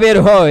እግዚአብሔር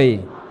ሆይ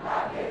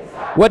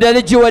ወደ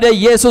ልጅ ወደ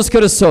ኢየሱስ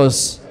ክርስቶስ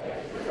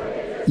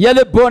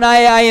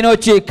የልቦናዬ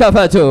አይኖች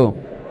ይከፈቱ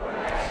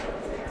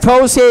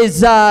ፈውሴ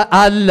እዛ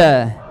አለ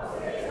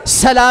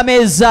ሰላሜ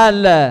እዛ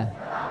አለ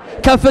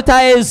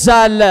ከፍታዬ እዛ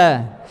አለ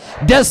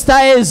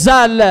ደስታዬ እዛ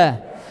አለ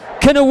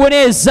ክንውኔ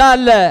እዛ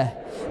አለ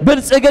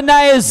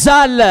ብልጽግናዬ እዛ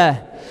አለ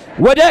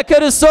ወደ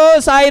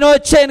ክርስቶስ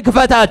አይኖቼን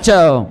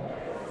ክፈታቸው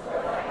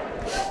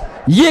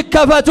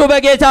ይከፈቱ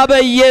በጌታ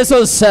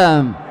በኢየሱስ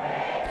ስም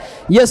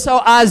የሰው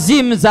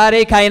አዚም ዛሬ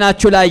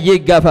ካይናችሁ ላይ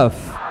ይገፈፍ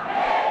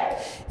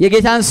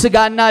የጌታን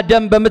ስጋና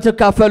ደም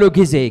በመተካፈሉ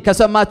ጊዜ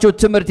ከሰማችሁት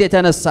ትምህርት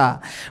የተነሳ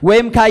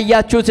ወይም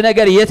ካያችሁት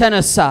ነገር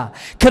የተነሳ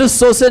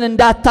ክርስቶስን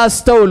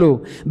እንዳታስተውሉ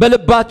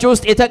በልባችሁ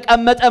ውስጥ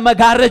የተቀመጠ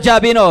መጋረጃ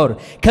ቢኖር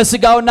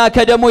ከስጋውና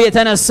ከደሙ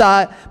የተነሳ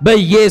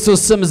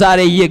በኢየሱስ ስም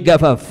ዛሬ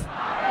ይገፈፍ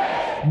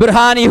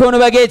ብርሃን ይሁን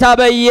በጌታ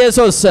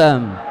በኢየሱስ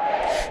ስም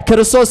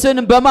ክርስቶስን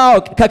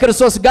በማወቅ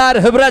ከክርስቶስ ጋር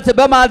ህብረት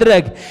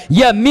በማድረግ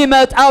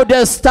የሚመጣው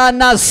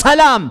ደስታና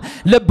ሰላም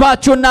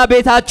ልባችሁና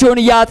ቤታችሁን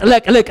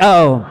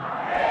ያጥለቅልቀው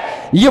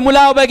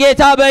ይሙላው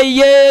በጌታ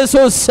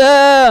በኢየሱስ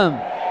ስም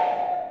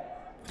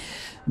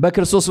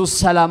በክርስቶስ ውስጥ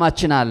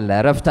ሰላማችን አለ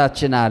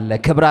ረፍታችን አለ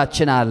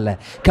ክብራችን አለ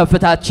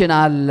ከፍታችን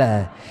አለ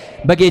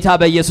በጌታ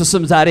በኢየሱስ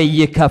ስም ዛሬ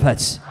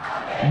ይከፈት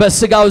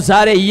በስጋው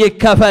ዛሬ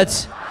ይከፈት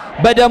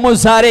በደሙ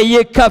ዛሬ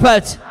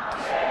ይከፈት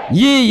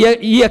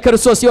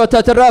የክርስቶስ ሕይወት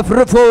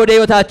ተትረፍርፎ ወደ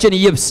ሕይወታችን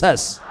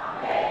ይብሰስ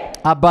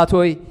አባት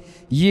ሆይ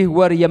ይህ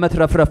ወር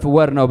የመትረፍረፍ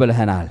ወር ነው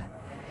ብለህናል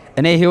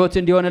እኔ ሕይወት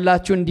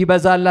እንዲሆንላችሁ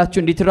እንዲበዛላችሁ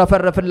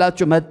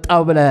እንዲትረፈረፍላችሁ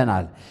መጣው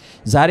ብለህናል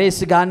ዛሬ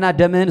ስጋና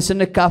ደምህን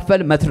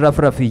ስንካፈል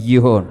መትረፍረፍ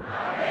ይሁን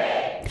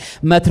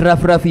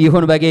መትረፍረፍ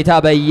ይሁን በጌታ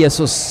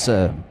በኢየሱስ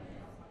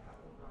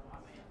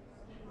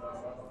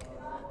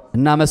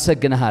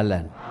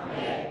እናመሰግንሃለን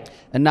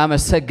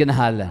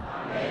እናመሰግንሃለን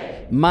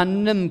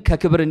ማንንም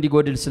ከክብር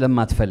እንዲጎድል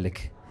ስለማትፈልግ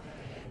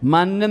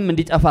ማንንም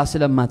እንዲጠፋ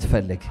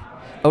ስለማትፈልግ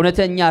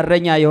እውነተኛ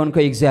እረኛ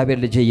የሆንከው የእግዚአብሔር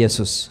ልጅ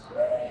ኢየሱስ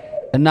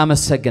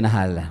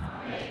እናመሰግንሃለን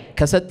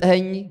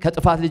ከሰጠኸኝ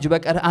ከጥፋት ልጅ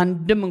በቀር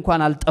አንድም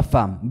እንኳን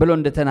አልጠፋም ብሎ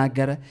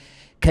እንደተናገረ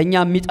ከኛ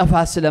የሚጠፋ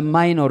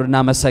ስለማይኖር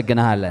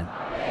እናመሰግንሃለን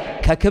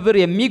ከክብር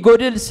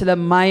የሚጎድል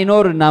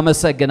ስለማይኖር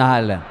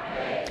እናመሰግንሃለን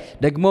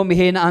ደግሞም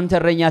ይሄን አንተ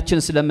እረኛችን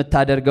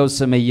ስለምታደርገው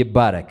ስምህ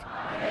ይባረክ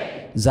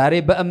ዛሬ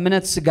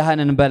በእምነት ስጋህን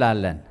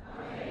እንበላለን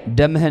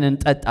ደምህን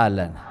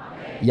እንጠጣለን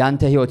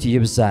ያንተ ሕይወት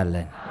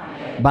ይብዛለን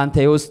ባንተ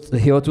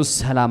ሕይወት ውስጥ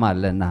ሰላም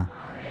አለና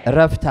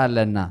ረፍት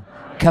አለና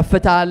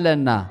ከፍታ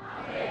አለና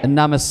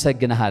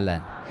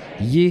እናመሰግንሃለን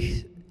ይህ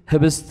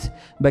ህብስት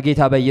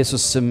በጌታ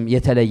በኢየሱስ ስም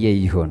የተለየ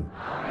ይሁን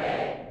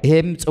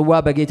ይሄም ጽዋ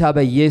በጌታ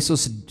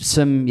በኢየሱስ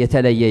ስም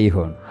የተለየ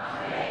ይሁን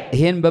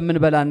ይሄን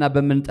በመንበላና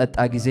በመንጠጣ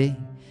ጊዜ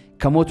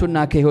ከሞቱና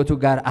ከሕይወቱ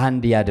ጋር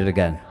አንድ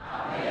ያድርገን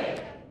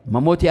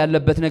መሞት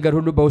ያለበት ነገር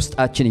ሁሉ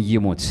በውስጣችን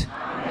ይሞት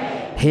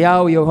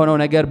ሕያው የሆነው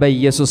ነገር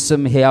በኢየሱስ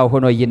ስም ሕያው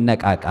ሆኖ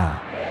ይነቃቃ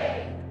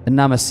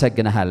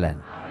እናመሰግንሃለን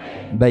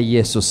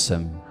በኢየሱስ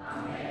ስም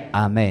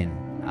አሜን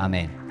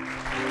አሜን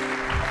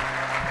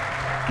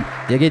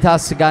የጌታ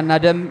ስጋና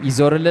ደም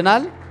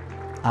ይዞርልናል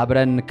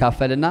አብረን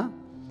እንካፈልና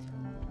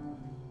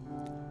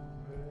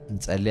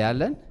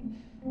እንጸልያለን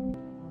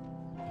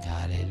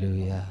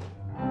ሃሌሉያ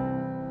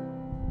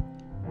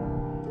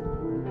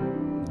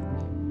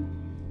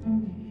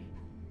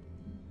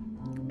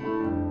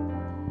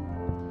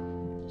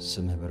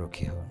ስምህ ብሩክ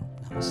ይሁን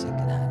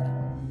እናመሰግናለን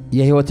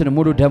የሕይወትን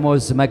ሙሉ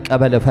ደሞዝ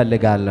መቀበል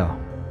እፈልጋለሁ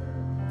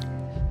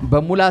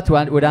በሙላት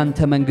ወደ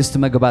አንተ መንግስት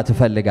መግባት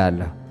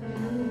እፈልጋለሁ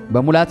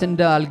በሙላት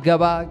እንደ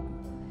አልገባ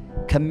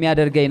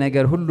ከሚያደርገኝ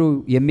ነገር ሁሉ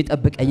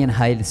የሚጠብቀኝን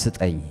ኃይል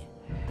ስጠኝ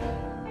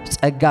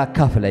ጸጋ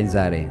አካፍለኝ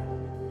ዛሬ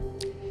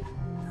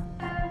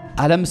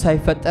ዓለም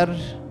ሳይፈጠር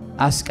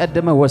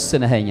አስቀድመ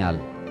ወስነኸኛል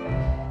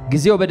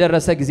ጊዜው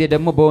በደረሰ ጊዜ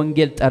ደግሞ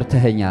በወንጌል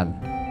ጠርተኸኛል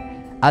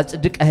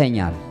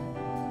አጽድቀኸኛል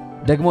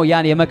ደግሞ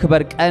ያን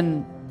የመክበር ቀን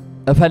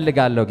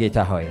እፈልጋለሁ ጌታ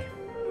ሆይ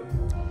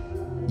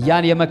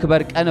ያን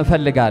የመክበር ቀን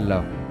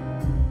እፈልጋለሁ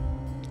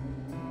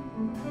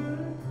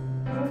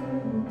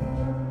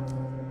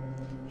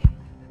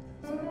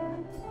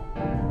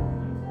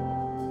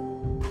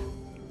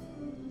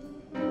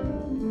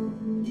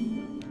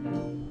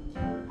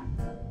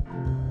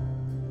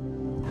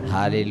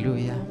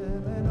ሃሌሉያ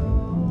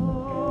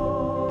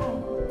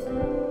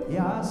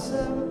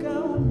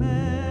ያሰብከው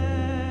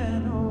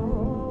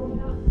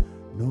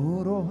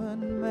ኑሮህ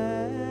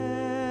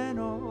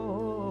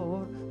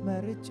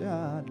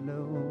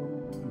መርጫለሁ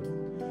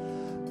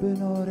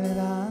ብኖር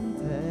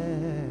ላንተ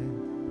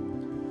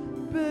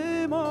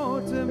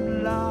ብሞትም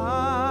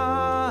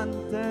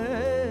ላንተ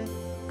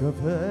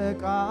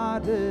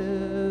ከፈቃድ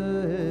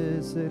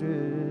ስር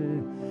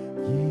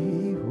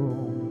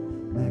ይሁን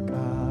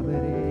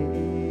መቃብሬ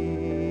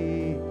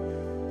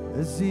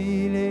እዚህ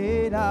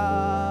ሌላ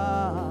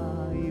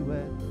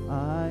ሕይወት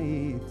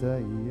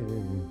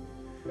አይታየኝ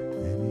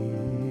እኔ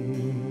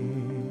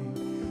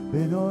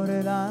ብኖር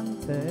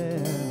ላንተ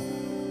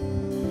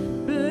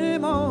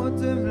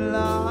ብሞትም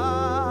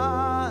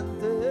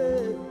ላንተ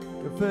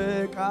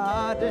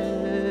ከፈቃድ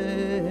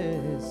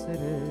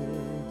ስር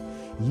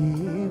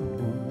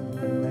ይሁን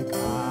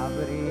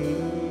መቃብሬ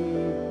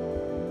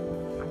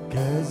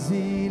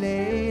ከዚህ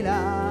ሌላ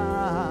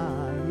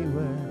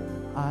ሕይወት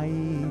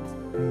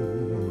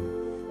አይታየኝ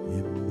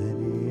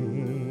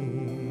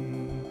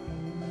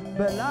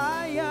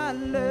በላይ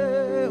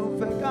ያለው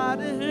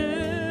ፈቃድህ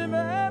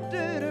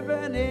በምድር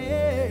በኔ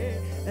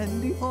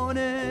እንዲሆን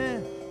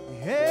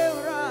ይሄው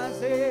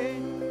ራሴ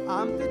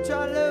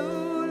አምጥቻለሁ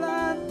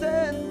ላንተ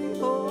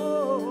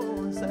እንዲሆን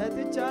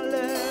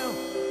ሰጥቻለሁ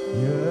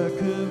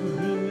የክብር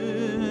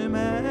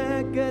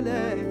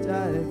መገለጫ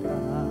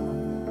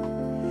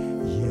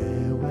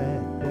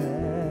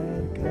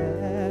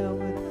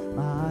የወደድከውን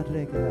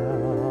ማድረጊያ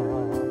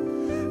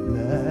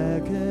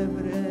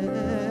ለክብር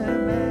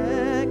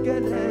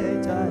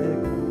መገለጫ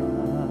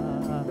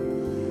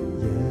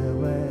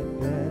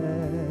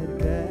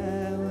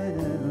የወደድከውን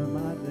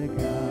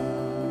ማድረጊያ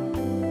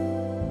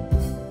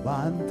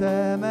ባንተ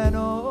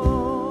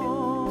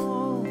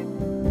መኖር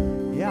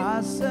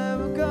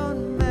ያሰብከውን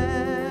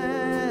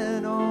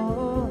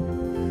መኖር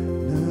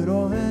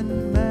ኑሮህን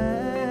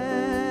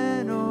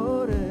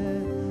መኖር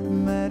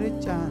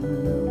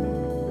መርጫለሁ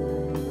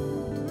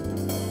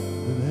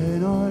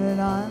ብኖር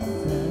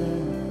ላንተ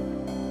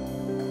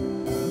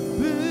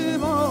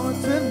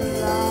ብሞትም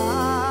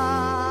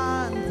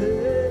ላንተ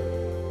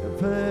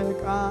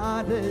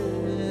ፈቃድ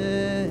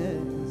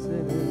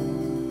ስር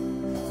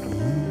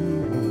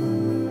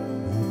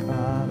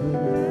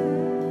መቃብር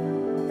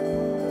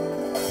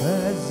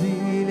ከዚህ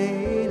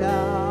ሌላ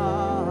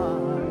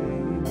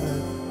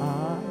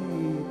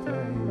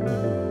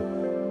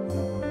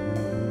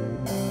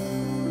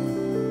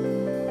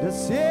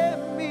ደስ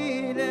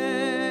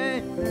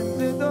የሚለኝ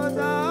ስጦታ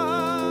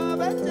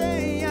በእጄ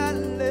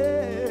ያለ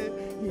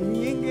ይህን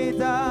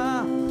ጌታ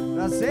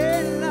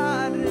ራሴን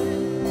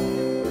ላድርግ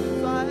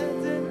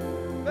መስዋዕትን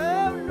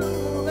በሁሉ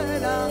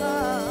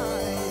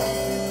በላይ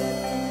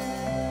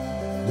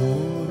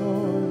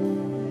ኑሮን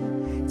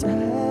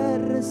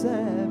ጨርሰ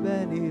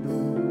በኔ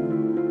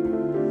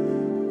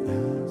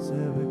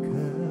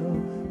ያሰብከው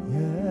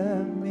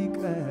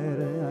የሚቀር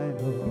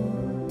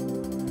አይኖር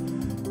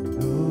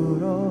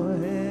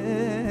ኑሮህን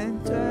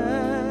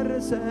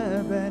ጨርሰ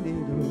በኔ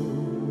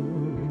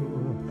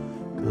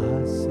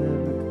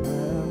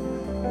ካሰብከው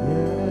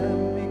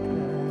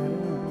የሚቀር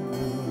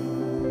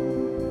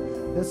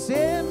ደስ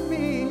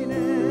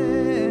የሚልን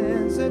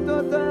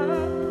ስጦታ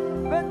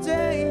በእጄ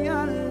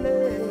ያለ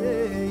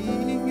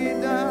ይህን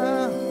ጌታ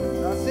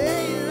ራሴን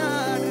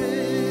ላድርግ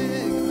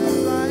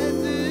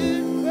መስዋዕትን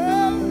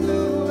በሁሉ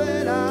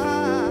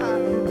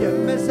በላይ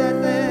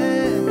የምሰጥ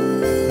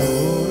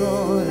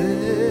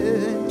ኑሮህን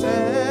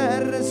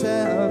ጨርሰ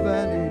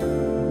በኔ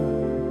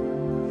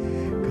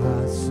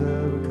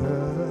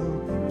ካሰብከው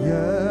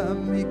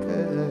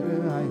የሚቀር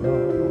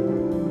አይኖር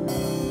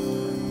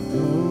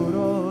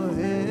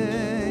ኑሮህን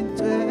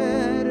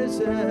ጨርሰ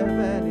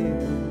በኔ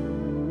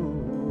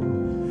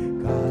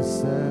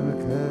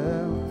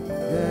ካሰብከው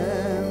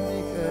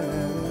የሚቀር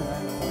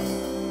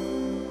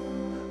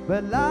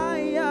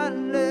በላይ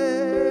ያለው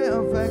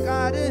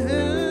ፈቃድህ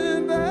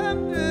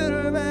በምድር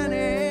በኔ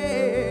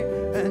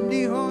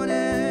እንዲሆን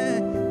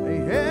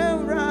ይሄው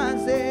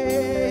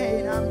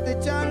ራሴን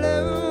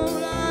አምጥቻለሁ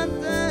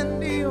ላንተ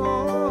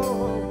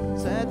እንዲሆን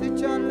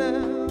ሰጥቻለሁ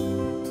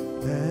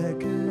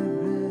ለክብር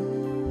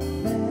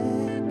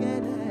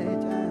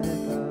መገለጫ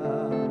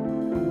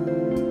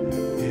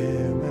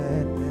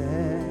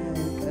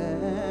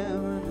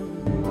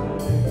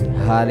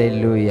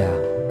ሃሌሉያ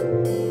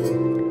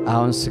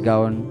አሁን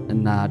ስጋውን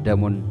እና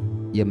ደሙን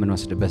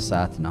የምንወስድበት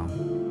ሰዓት ነው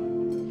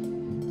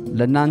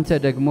ለናንተ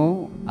ደግሞ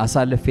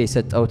አሳልፌ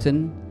የሰጠውትን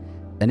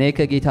እኔ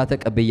ከጌታ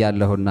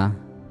ተቀብያለሁና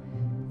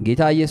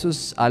ጌታ ኢየሱስ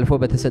አልፎ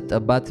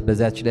በተሰጠባት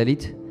በዛች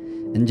ሌሊት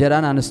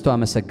እንጀራን አንስቶ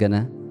አመሰገነ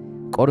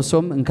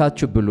ቆርሶም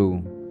እንካችሁ ብሉ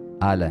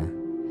አለ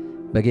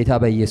በጌታ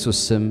በኢየሱስ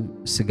ስም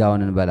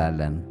ስጋውን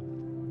እንበላለን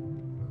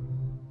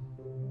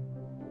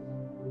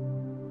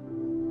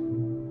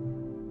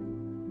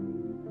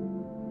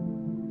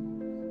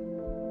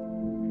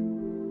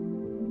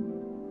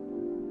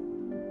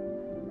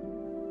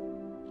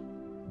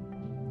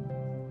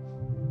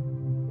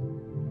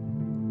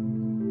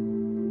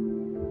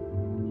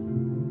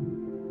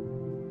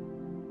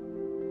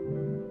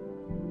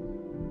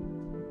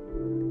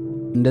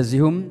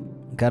እንደዚሁም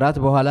ከራት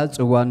በኋላ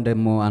ጽዋን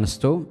ደሞ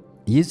አንስቶ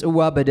ይህ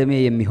ጽዋ በደሜ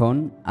የሚሆን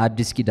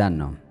አዲስ ኪዳን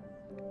ነው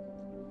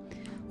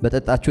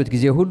በጠጣችሁት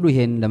ጊዜ ሁሉ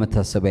ይሄን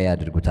ለመታሰቢያ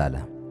ያድርጉት አለ።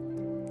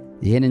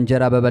 ይሄን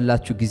እንጀራ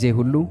በበላችሁ ጊዜ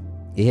ሁሉ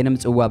ይሄንም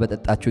ጽዋ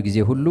በጠጣችሁ ጊዜ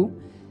ሁሉ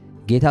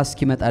ጌታ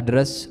እስኪመጣ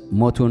ድረስ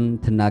ሞቱን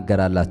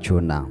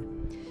ትናገራላችሁና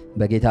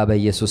በጌታ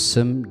በኢየሱስ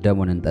ስም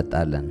ደሙን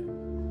እንጠጣለን።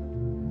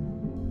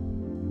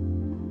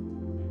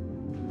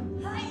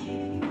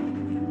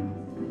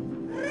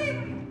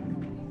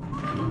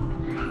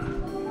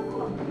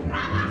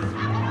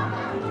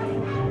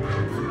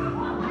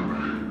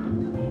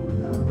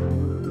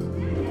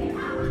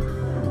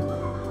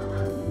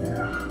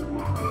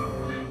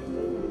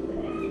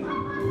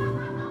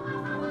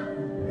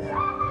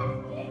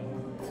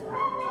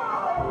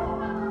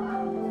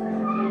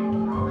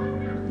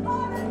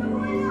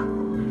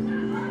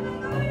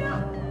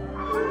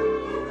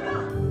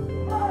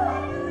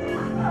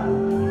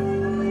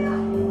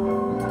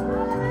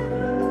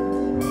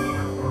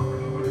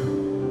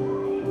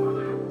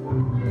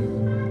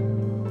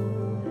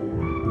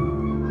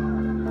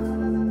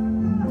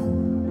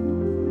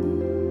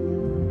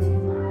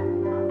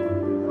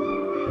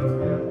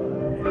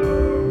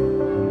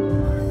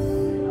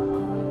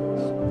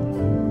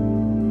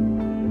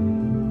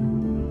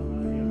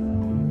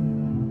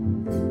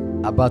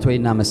 አባት ሆይ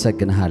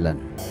እናመሰግንሃለን።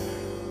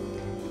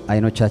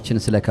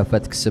 አይኖቻችን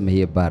ስለከፈትክ ስምህ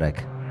ይባረክ።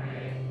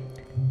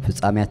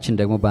 ፍጻሜያችን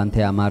ደግሞ ባንተ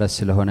ያማረ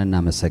ስለሆነ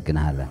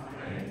እናመሰግንሃለን።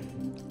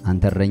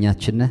 አንተ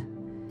እረኛችን ነህ፣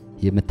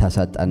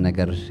 የምታሳጣን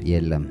ነገር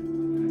የለም።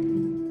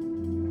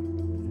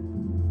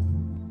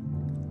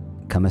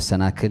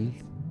 ከመሰናክል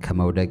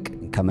ከመውደቅ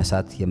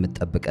ከመሳት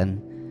የምትጠብቀን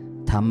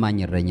ታማኝ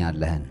እረኛ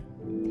አለህን።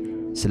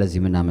 ስለዚህ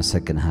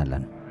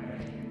እናመሰግንሃለን።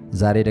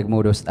 ዛሬ ደግሞ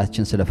ወደ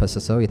ውስጣችን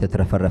ስለፈሰሰው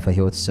የተትረፈረፈ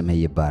ሕይወት ስምህ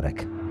ይባረክ።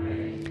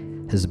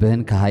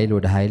 ሕዝብህን ከኃይል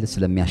ወደ ኃይል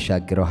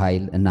ስለሚያሻግረው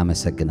ኃይል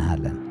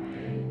እናመሰግንሃለን።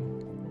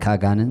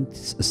 ከአጋንንት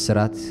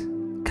እስራት፣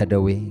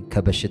 ከደዌ፣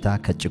 ከበሽታ፣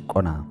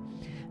 ከጭቆና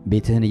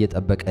ቤትህን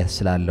እየጠበቀ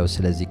ስላለው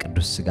ስለዚህ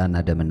ቅዱስ ሥጋና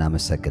ደም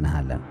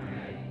እናመሰግንሃለን።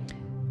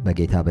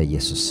 በጌታ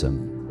በኢየሱስ ስም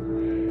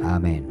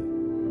አሜን።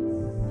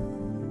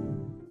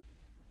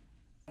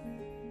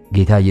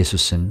 ጌታ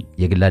ኢየሱስን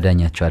የግል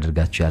አዳኛችሁ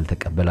አድርጋችሁ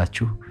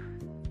ያልተቀበላችሁ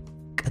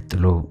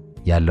ቀጥሎ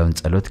ያለውን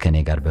ጸሎት ከኔ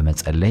ጋር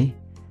በመጸለይ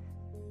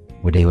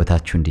ወደ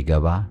ሕይወታችሁ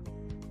እንዲገባ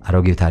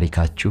አሮጌው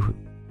ታሪካችሁ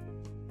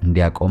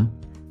እንዲያቆም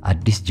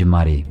አዲስ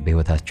ጅማሬ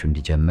በሕይወታችሁ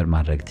እንዲጀምር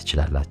ማድረግ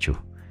ትችላላችሁ።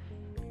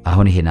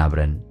 አሁን ይሄን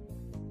አብረን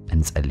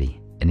እንጸልይ።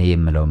 እኔ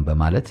የምለውን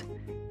በማለት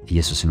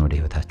ኢየሱስን ወደ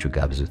ሕይወታችሁ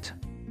ጋብዙት።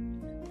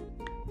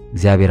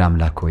 እግዚአብሔር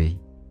አምላክ ሆይ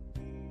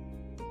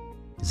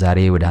ዛሬ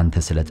ወደ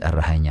አንተ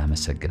ስለጠራኸኝ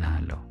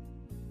አመሰግንሃለሁ።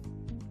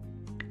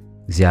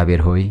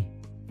 እግዚአብሔር ሆይ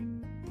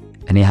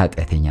እኔ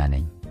ኃጢአተኛ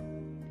ነኝ።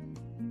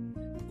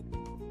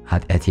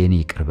 ኃጢአቴን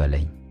ይቅር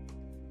በለኝ፣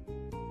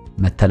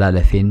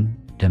 መተላለፌን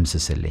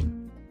ደምስስልኝ።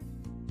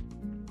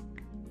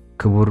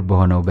 ክቡር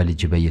በሆነው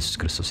በልጅ በኢየሱስ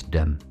ክርስቶስ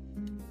ደም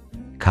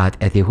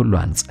ከኃጢአቴ ሁሉ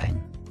አንጻኝ።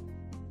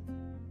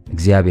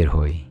 እግዚአብሔር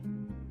ሆይ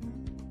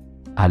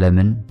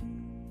ዓለምን፣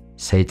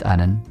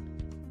 ሰይጣንን፣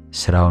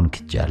 ሥራውን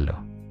ክጃለሁ።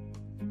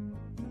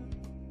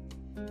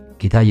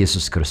 ጌታ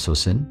ኢየሱስ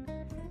ክርስቶስን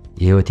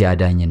የሕይወቴ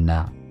አዳኝና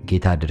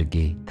ጌታ አድርጌ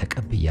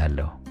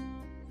ተቀብያለሁ።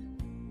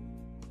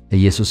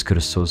 ኢየሱስ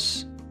ክርስቶስ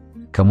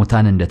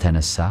ከሙታን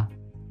እንደተነሳ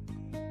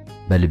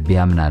በልቤ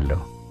አምናለሁ።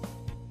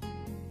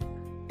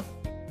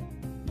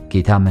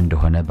 ጌታም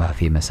እንደሆነ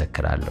በአፌ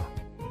መሰክራለሁ።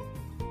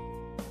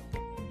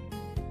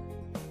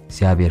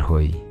 እግዚአብሔር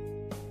ሆይ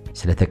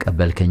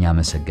ስለተቀበልከኝ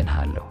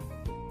አመሰግንሃለሁ።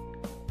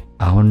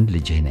 አሁን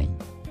ልጅህ ነኝ።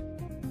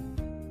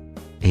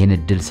 ይህን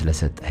ዕድል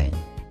ስለሰጠኸኝ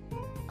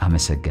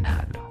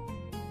አመሰግንሃለሁ።